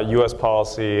U.S.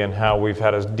 policy and how we've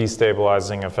had a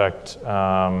destabilizing effect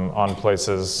on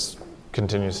places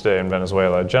continues today in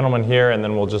Venezuela. Gentleman here, and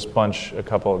then we'll just bunch a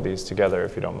couple of these together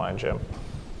if you don't mind, Jim.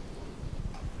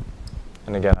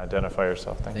 And again, identify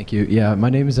yourself. Thank you. Yeah, my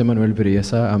name is Emmanuel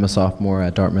Berriesa. I'm a sophomore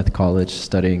at Dartmouth College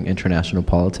studying international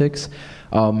politics.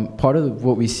 Part of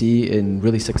what we see in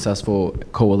really successful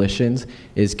coalitions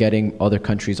is getting other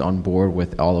countries on board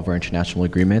with all of our international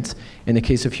agreements. In the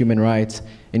case of human rights,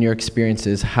 in your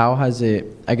experiences, how has it,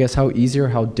 I guess, how easy or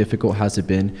how difficult has it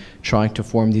been trying to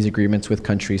form these agreements with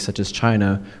countries such as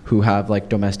China, who have like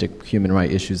domestic human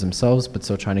rights issues themselves, but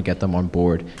still trying to get them on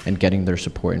board and getting their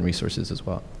support and resources as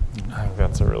well? I think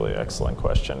that's a really excellent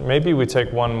question. Maybe we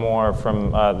take one more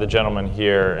from the gentleman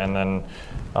here, and then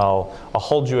I'll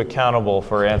hold you accountable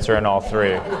for answering all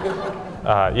three.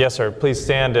 Yes, sir. Please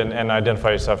stand and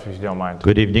identify yourself if you don't mind.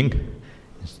 Good evening.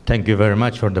 Thank you very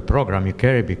much for the program you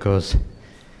carry, because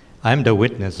I'm the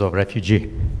witness of refugee.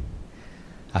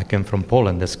 I came from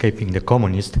Poland, escaping the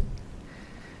communists,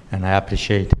 and I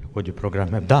appreciate what your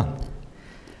program have done.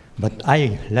 But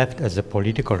I left as a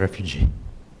political refugee.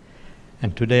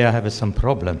 And today I have some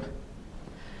problem,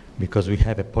 because we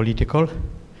have a political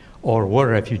or war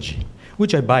refugee,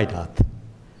 which I buy that.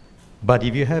 But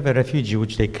if you have a refugee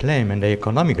which they claim and the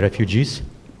economic refugees,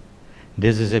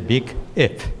 this is a big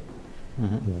if.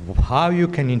 Mm-hmm. How you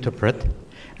can interpret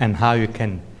and how you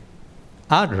can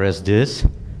address this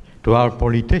to our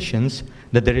politicians,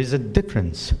 that there is a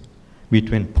difference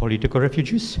between political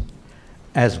refugees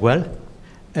as well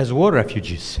as war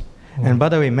refugees. Mm-hmm. And by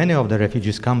the way, many of the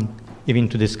refugees come even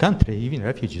to this country, even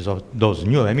refugees or those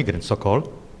new immigrants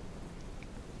so-called,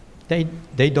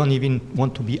 they don't even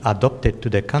want to be adopted to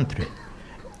their country.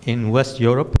 In West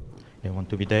Europe, they want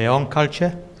to be their own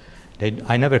culture,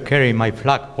 I never carry my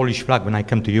flag, Polish flag, when I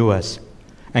come to US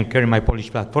and carry my Polish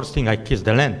flag. First thing, I kiss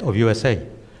the land of USA.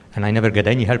 And I never get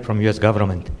any help from US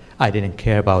government. I didn't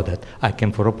care about that. I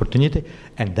came for opportunity,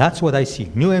 and that's what I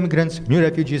see. New immigrants, new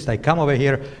refugees, they come over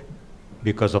here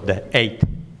because of the 8th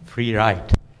free right.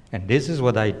 And this is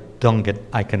what I don't get,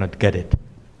 I cannot get it.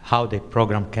 How the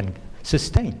program can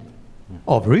sustain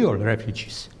of real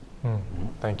refugees.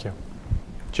 Thank you.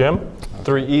 Jim,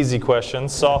 3 easy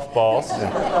questions, softballs.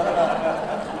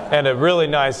 And a really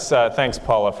nice, thanks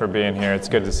Paula for being here. It's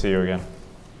good to see you again.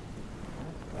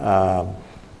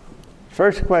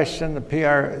 First question, the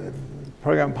PR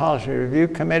Program Policy Review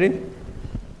Committee.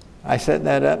 I set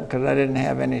that up because I didn't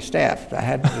have any staff. I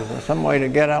had some way to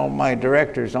get all my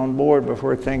directors on board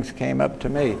before things came up to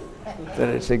me. That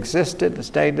it's existed and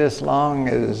stayed this long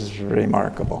is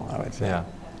remarkable, I would say. Yeah.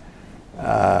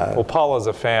 Well, Paula's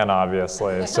a fan,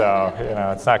 obviously, so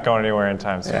it's not going anywhere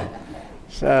anytime soon. Yeah.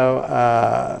 So,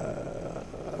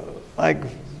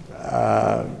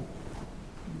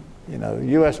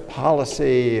 U.S.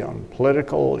 policy on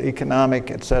political, economic,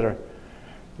 et cetera.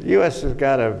 The U.S. has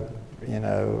got a, I don't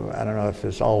know if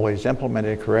it's always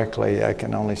implemented correctly. I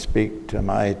can only speak to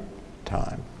my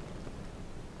time.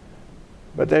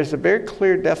 But there's a very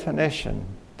clear definition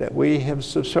that we have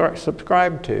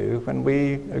subscribed to when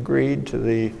we agreed to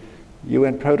the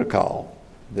UN protocol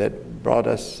that brought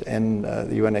us in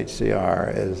the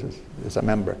UNHCR as a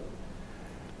member.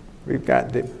 We've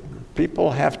got the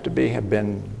people have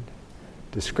been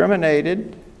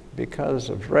discriminated because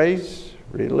of race,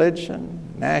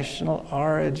 religion, national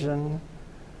origin,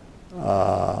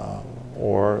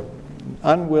 or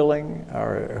unwilling,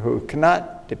 or who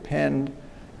cannot depend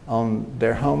on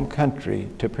their home country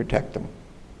to protect them.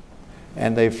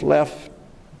 And they've left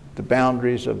the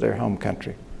boundaries of their home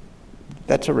country.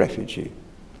 That's a refugee.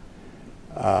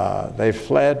 They've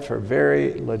fled for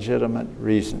very legitimate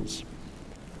reasons.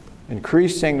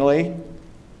 Increasingly,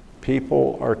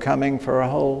 people are coming for a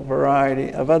whole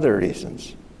variety of other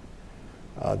reasons.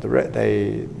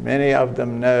 Many of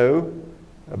them know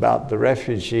about the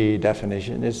refugee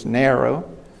definition. It's narrow,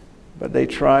 but they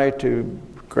try to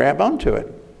grab onto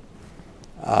it.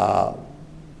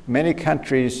 Many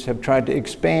countries have tried to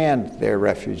expand their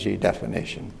refugee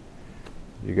definition.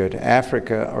 You go to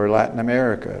Africa or Latin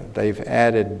America, they've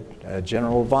added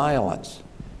general violence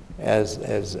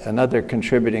as another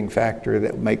contributing factor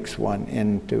that makes one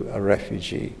into a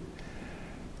refugee.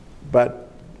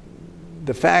 But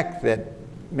the fact that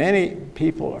many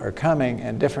people are coming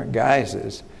in different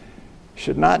guises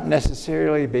should not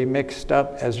necessarily be mixed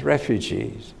up as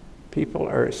refugees.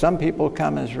 Some people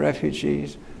come as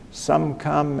refugees, some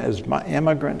come as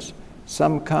immigrants,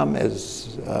 some come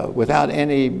as without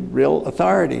any real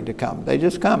authority to come. They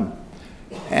just come.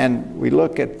 And we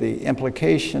look at the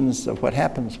implications of what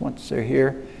happens once they're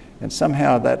here, and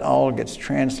somehow that all gets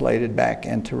translated back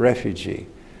into refugee.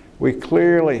 We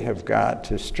clearly have got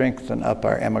to strengthen up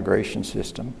our immigration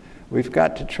system. We've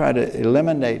got to try to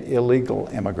eliminate illegal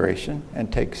immigration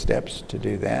and take steps to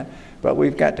do that. But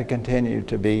we've got to continue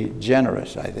to be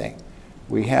generous, I think.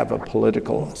 We have a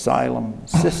political asylum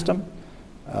system.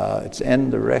 It's in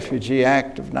the Refugee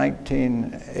Act of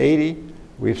 1980.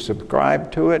 We've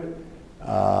subscribed to it.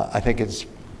 I think it's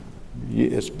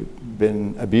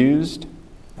been abused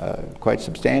quite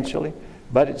substantially,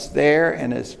 but it's there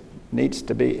and it needs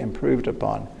to be improved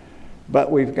upon.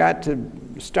 But we've got to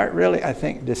start really, I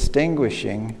think,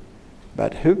 distinguishing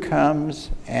about who comes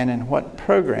and in what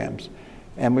programs.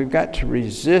 And we've got to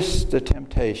resist the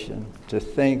temptation to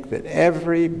think that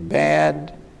every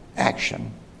bad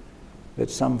action that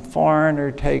some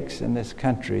foreigner takes in this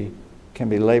country can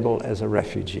be labeled as a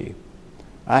refugee.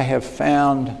 I have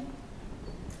found,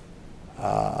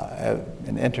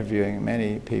 in interviewing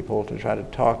many people, to try to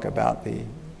talk about the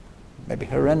maybe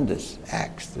horrendous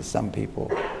acts that some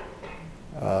people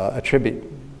attribute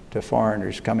to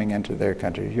foreigners coming into their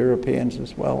country, Europeans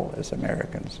as well as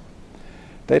Americans.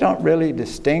 They don't really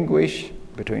distinguish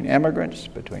between immigrants,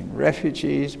 between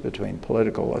refugees, between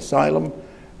political asylum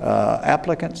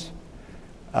applicants.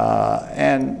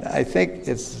 And I think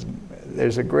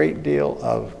there's a great deal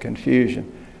of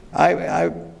confusion.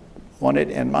 I wanted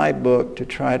in my book to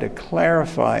try to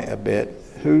clarify a bit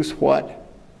who's what,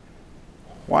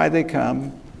 why they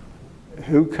come,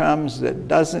 who comes that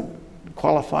doesn't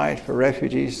qualify for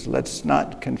refugees. Let's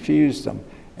not confuse them.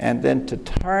 And then to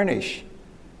tarnish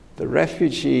the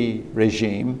refugee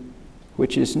regime,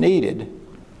 which is needed,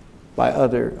 by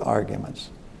other arguments.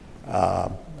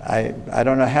 I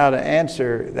don't know how to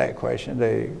answer that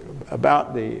question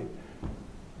about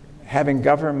having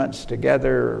governments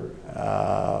together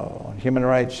on human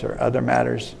rights or other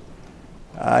matters.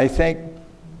 I think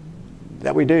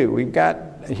that we do. We've got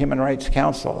a Human Rights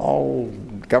Council. All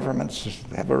governments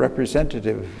have a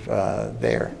representative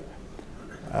there.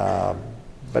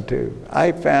 But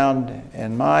I found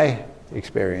in my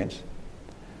experience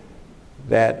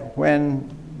that when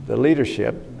the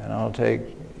leadership, and I'll take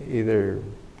either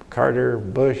Carter,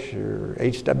 Bush, or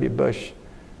H.W. Bush,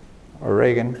 or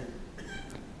Reagan,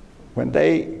 when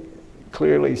they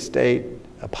clearly state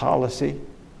a policy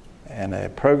and a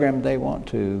program they want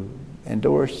to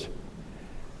endorse,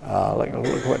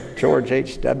 look what George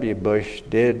H.W. Bush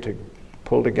did to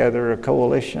pull together a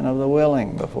coalition of the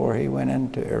willing before he went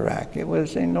into Iraq. It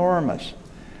was enormous.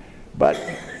 But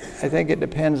I think it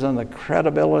depends on the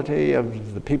credibility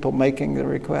of the people making the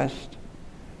request.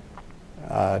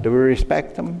 Do we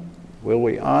respect them? Will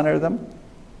we honor them?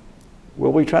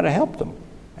 Will we try to help them?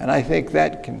 And I think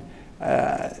that can,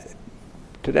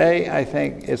 today I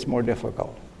think it's more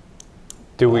difficult.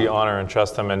 Do we honor and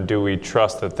trust them, and do we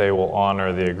trust that they will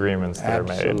honor the agreements that are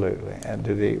made? Absolutely, and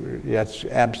that's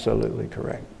absolutely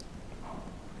correct.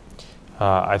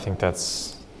 I think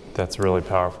that's really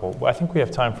powerful. I think we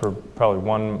have time for probably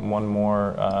one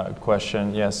more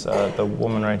question. Yes, the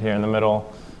woman right here in the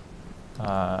middle,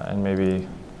 and maybe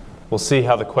we'll see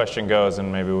how the question goes,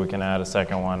 and maybe we can add a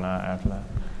second one after that.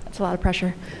 That's a lot of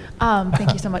pressure.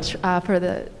 Thank you so much for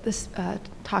this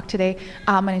talk today.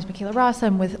 My name is Michaela Ross.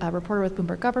 I'm a reporter with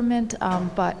Bloomberg Government,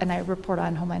 and I report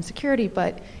on Homeland Security.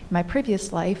 But in my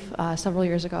previous life, several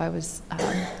years ago, I was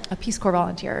a Peace Corps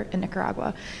volunteer in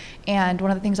Nicaragua. And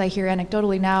one of the things I hear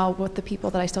anecdotally now with the people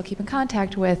that I still keep in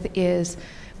contact with is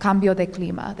cambio de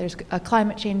clima. There's a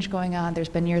climate change going on. There's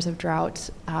been years of drought.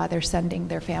 They're sending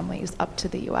their families up to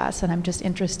the U.S. And I'm just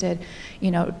interested,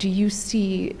 do you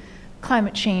see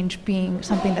climate change being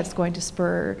something that's going to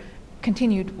spur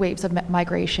continued waves of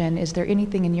migration? Is there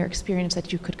anything in your experience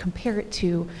that you could compare it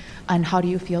to, and how do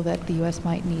you feel that the U.S.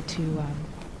 might need to?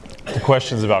 The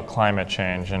question's about climate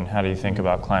change, and how do you think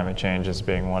about climate change as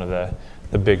being one of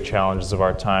the big challenges of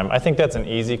our time? I think that's an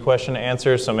easy question to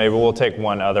answer, so maybe we'll take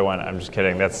one other one. I'm just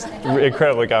kidding. That's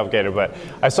incredibly complicated, but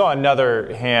I saw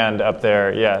another hand up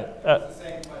there. Yeah.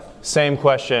 Same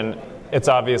question. It's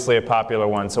obviously a popular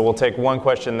one, so we'll take one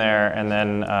question there, and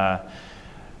then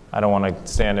I don't want to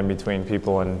stand in between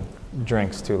people and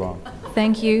drinks too long.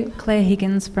 Thank you. Claire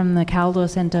Higgins from the Caldor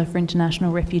Centre for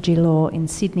International Refugee Law in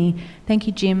Sydney. Thank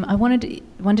you, Jim. I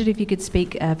wondered if you could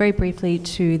speak very briefly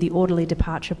to the Orderly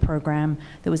Departure Program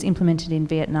that was implemented in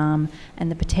Vietnam and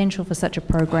the potential for such a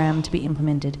program to be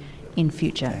implemented in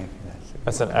future.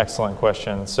 That's an excellent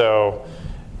question. So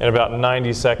in about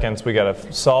 90 seconds, we got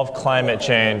to solve climate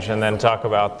change and then talk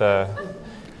about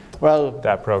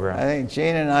that program. I think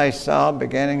Gene and I saw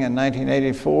beginning in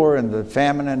 1984 in the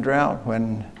famine and drought,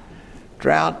 when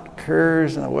drought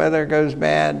occurs and the weather goes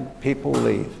bad, people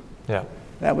leave. Yeah.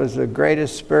 That was the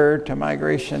greatest spur to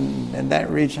migration in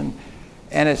that region,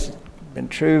 and it's been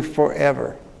true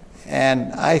forever.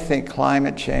 And I think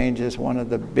climate change is one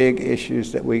of the big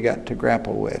issues that we got to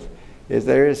grapple with.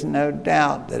 There is no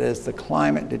doubt that as the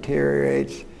climate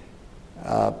deteriorates,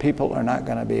 people are not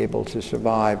going to be able to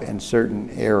survive in certain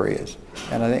areas.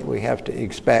 And I think we have to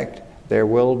expect there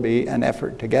will be an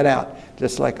effort to get out,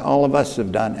 just like all of us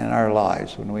have done in our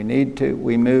lives. When we need to,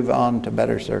 we move on to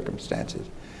better circumstances.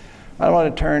 I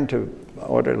want to turn to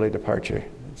orderly departure.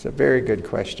 It's a very good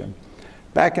question.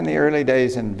 Back in the early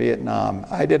days in Vietnam,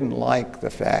 I didn't like the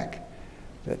fact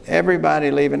that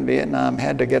everybody leaving Vietnam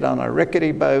had to get on a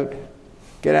rickety boat,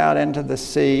 get out into the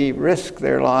sea, risk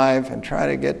their life, and try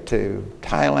to get to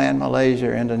Thailand, Malaysia,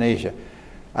 or Indonesia.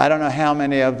 I don't know how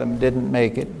many of them didn't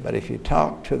make it, but if you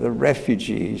talk to the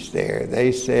refugees there,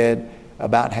 they said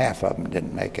about half of them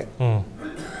didn't make it.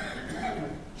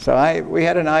 So we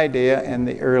had an idea in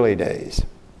the early days.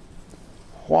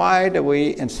 Why do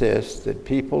we insist that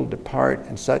people depart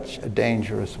in such a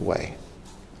dangerous way?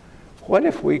 What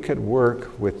if we could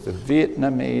work with the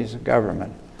Vietnamese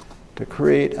government to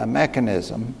create a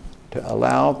mechanism to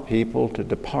allow people to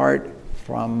depart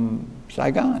from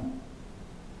Saigon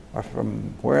or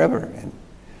from wherever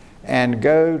and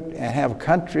go and have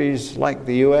countries like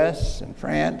the US and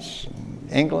France and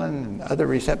England and other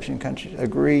reception countries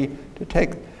agree to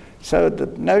take. So the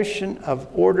notion of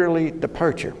orderly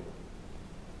departure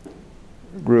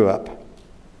grew up.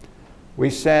 We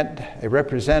sent a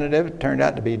representative, it turned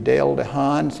out to be Dale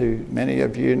DeHaan, who many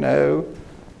of you know,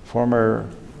 former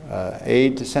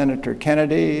aide to Senator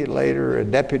Kennedy, later a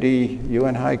deputy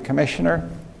UN High Commissioner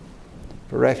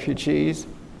for refugees.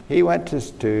 He went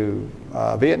to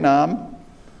Vietnam,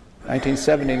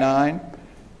 1979,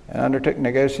 and undertook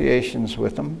negotiations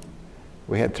with them.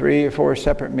 We had 3 or 4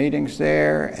 separate meetings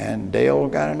there, and Dale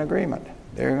got an agreement.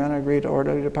 They're going to agree to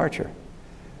orderly departure.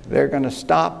 They're going to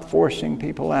stop forcing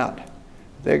people out.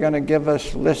 They're going to give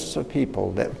us lists of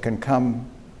people that can come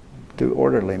through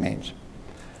orderly means.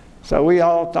 So we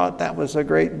all thought that was a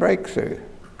great breakthrough.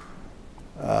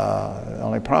 The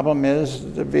only problem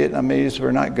is the Vietnamese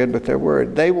were not good with their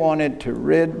word. They wanted to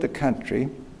rid the country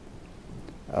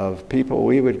of people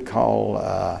we would call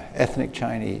ethnic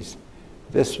Chinese.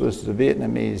 This was the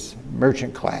Vietnamese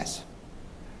merchant class.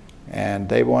 And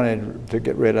they wanted to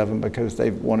get rid of them because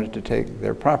they wanted to take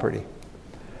their property.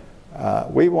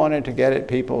 We wanted to get at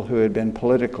people who had been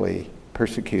politically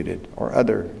persecuted or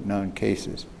other known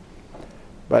cases.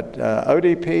 But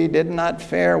ODP did not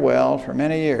fare well for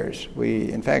many years.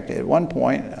 In fact, at one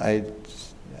point, I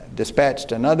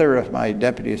dispatched another of my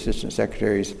deputy assistant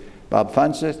secretaries, Bob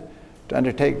Funseth, to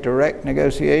undertake direct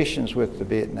negotiations with the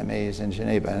Vietnamese in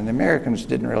Geneva. And the Americans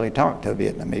didn't really talk to the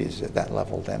Vietnamese at that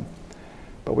level then.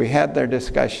 But we had their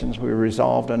discussions. We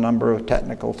resolved a number of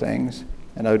technical things,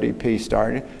 and ODP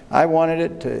started. I wanted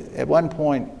it to, at one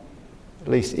point, at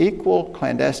least equal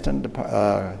clandestine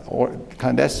departure.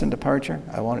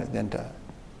 I wanted then to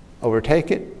overtake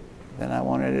it. Then I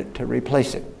wanted it to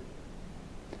replace it.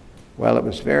 Well, it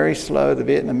was very slow. The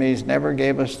Vietnamese never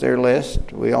gave us their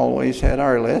list. We always had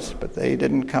our list, but they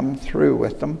didn't come through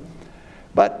with them.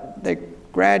 But they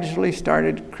gradually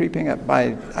started creeping up.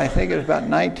 By, I think it was about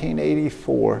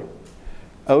 1984,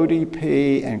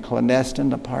 ODP and clandestine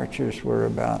departures were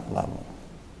about level.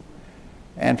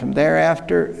 And from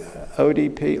thereafter,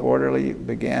 ODP orderly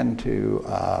began to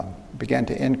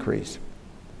increase.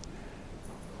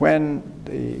 When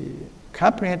the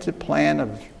comprehensive plan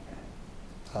of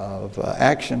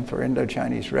action for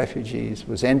Indo-Chinese refugees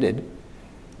was ended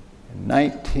in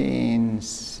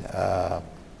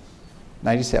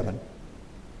 1997,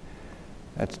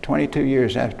 that's 22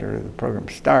 years after the program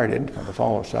started, or the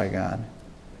fall of Saigon.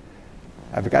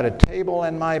 I've got a table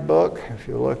in my book. If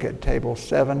you look at table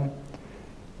 7,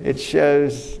 it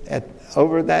shows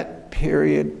over that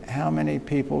period how many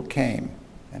people came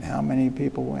and how many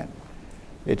people went.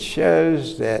 It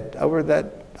shows that over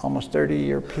that almost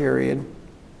 30-year period,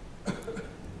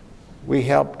 we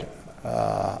helped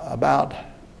about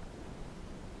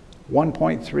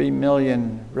 1.3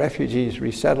 million refugees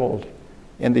resettled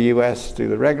in the U.S. through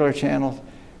the regular channels,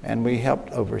 and we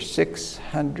helped over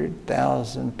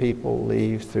 600,000 people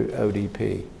leave through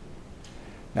ODP.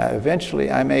 Now,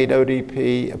 eventually, I made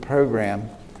ODP a program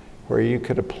where you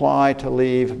could apply to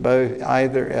leave both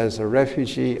either as a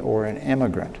refugee or an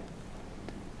immigrant.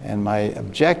 And my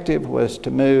objective was to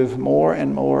move more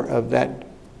and more of that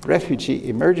refugee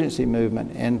emergency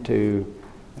movement into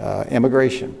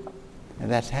immigration,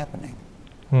 and that's happening.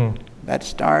 That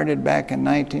started back in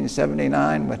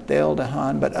 1979 with Dale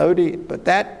DeHaan, but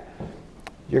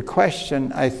your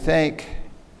question, I think,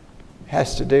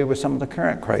 has to do with some of the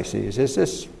current crises. Is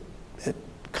this a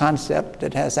concept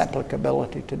that has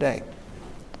applicability today?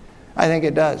 I think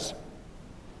it does.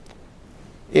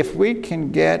 If we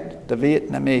can get the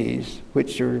Vietnamese,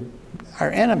 which are our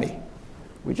enemy,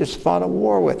 we just fought a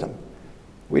war with them.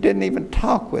 We didn't even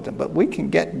talk with them, but we can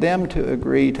get them to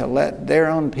agree to let their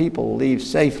own people leave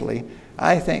safely.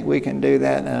 I think we can do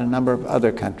that in a number of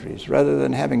other countries. Rather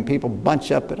than having people bunch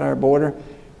up at our border,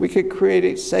 we could create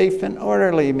a safe and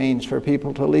orderly means for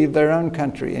people to leave their own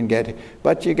country and get it.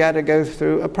 But you got to go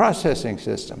through a processing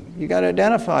system. You got to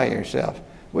identify yourself.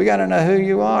 We got to know who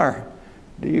you are.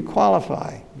 Do you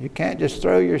qualify? You can't just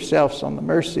throw yourselves on the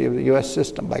mercy of the U.S.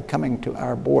 system by coming to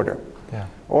our border. Yeah.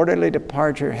 Orderly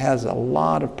departure has a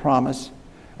lot of promise.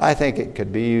 I think it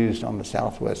could be used on the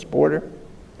southwest border.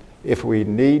 If we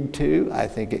need to, I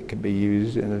think it could be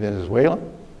used in Venezuela,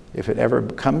 if it ever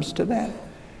comes to that.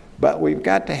 But we've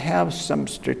got to have some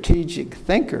strategic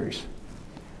thinkers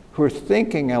who are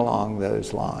thinking along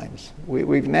those lines.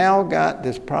 We've now got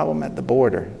this problem at the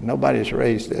border. Nobody's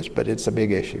raised this, but it's a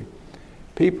big issue.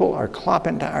 People are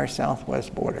clopping to our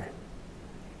southwest border.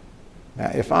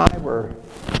 Now, if I were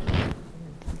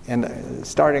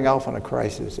starting off on a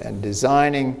crisis and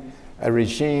designing a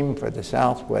regime for the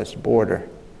southwest border,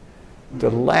 the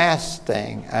last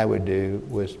thing I would do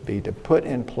would be to put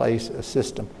in place a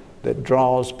system that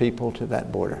draws people to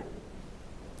that border.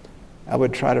 I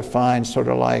would try to find sort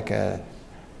of like a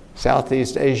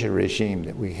Southeast Asia regime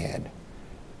that we had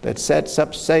that sets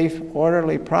up safe,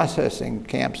 orderly processing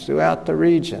camps throughout the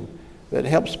region, that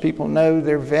helps people know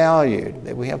they're valued,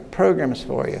 that we have programs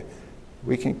for you.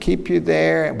 We can keep you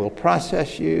there and we'll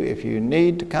process you. If you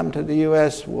need to come to the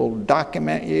U.S., we'll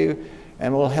document you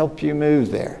and we'll help you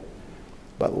move there.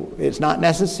 But it's not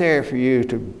necessary for you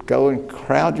to go and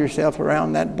crowd yourself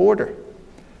around that border.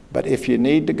 But if you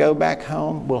need to go back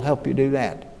home, we'll help you do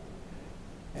that.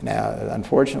 Now,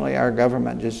 unfortunately, our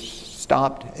government just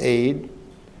stopped aid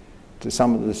to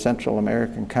some of the Central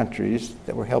American countries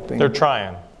that were helping. They're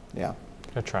trying. Yeah.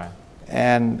 They're trying.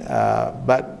 And,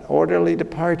 but Orderly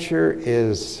Departure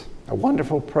is a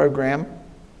wonderful program.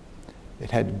 It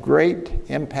had great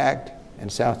impact in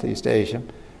Southeast Asia,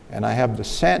 and I have the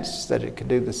sense that it could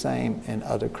do the same in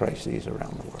other crises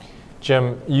around the world.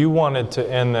 Jim, you wanted to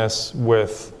end this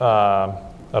with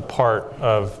a part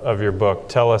of your book.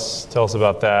 Tell us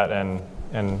about that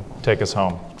and take us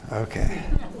home. Okay.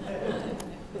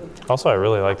 Also, I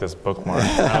really like this bookmark.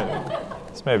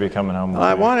 This may be coming home. Well,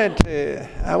 I wanted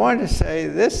to say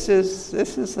this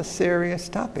is a serious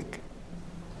topic,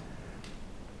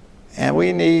 and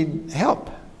we need help.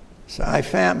 So I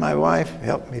found, my wife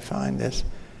helped me find this.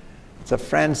 It's a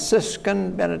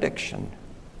Franciscan benediction.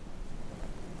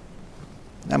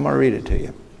 I'm going to read it to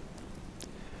you.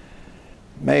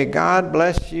 May God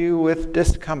bless you with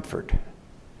discomfort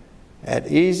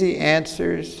at easy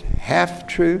answers,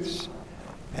 half-truths,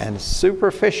 and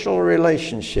superficial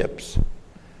relationships,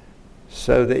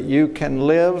 so that you can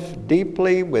live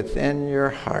deeply within your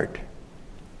heart.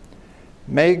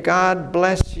 May God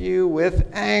bless you with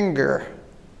anger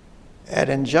at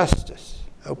injustice,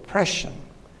 oppression,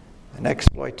 and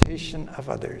exploitation of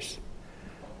others,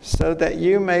 so that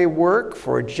you may work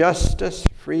for justice,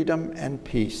 freedom, and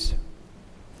peace.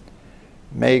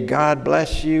 May God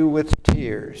bless you with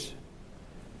tears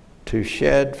to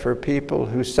shed for people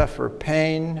who suffer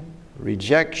pain,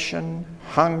 rejection,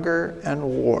 hunger, and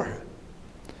war,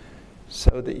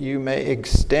 so that you may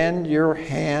extend your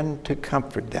hand to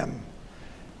comfort them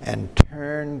and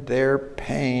turn their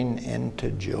pain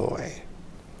into joy.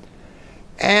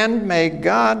 And may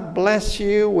God bless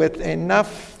you with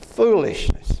enough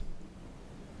foolishness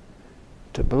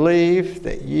to believe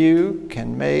that you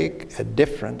can make a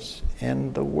difference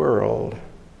in the world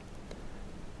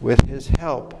with His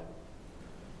help,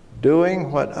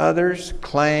 doing what others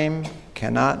claim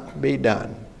cannot be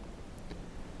done,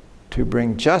 to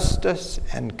bring justice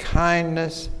and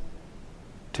kindness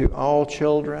to all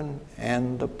children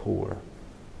and the poor.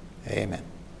 Amen.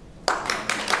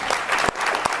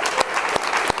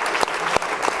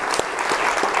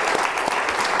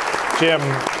 Jim,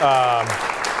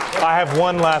 I have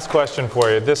one last question for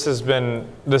you. This has been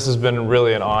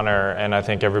really an honor, and I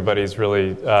think everybody's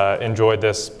really enjoyed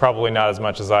this, probably not as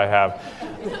much as I have.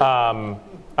 I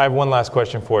have one last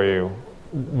question for you.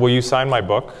 Will you sign my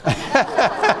book?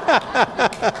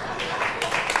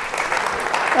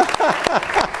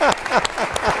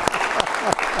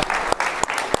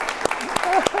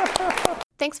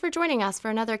 Thanks for joining us for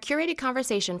another curated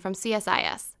conversation from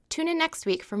CSIS. Tune in next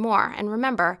week for more, and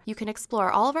remember, you can explore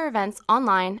all of our events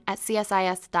online at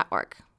csis.org.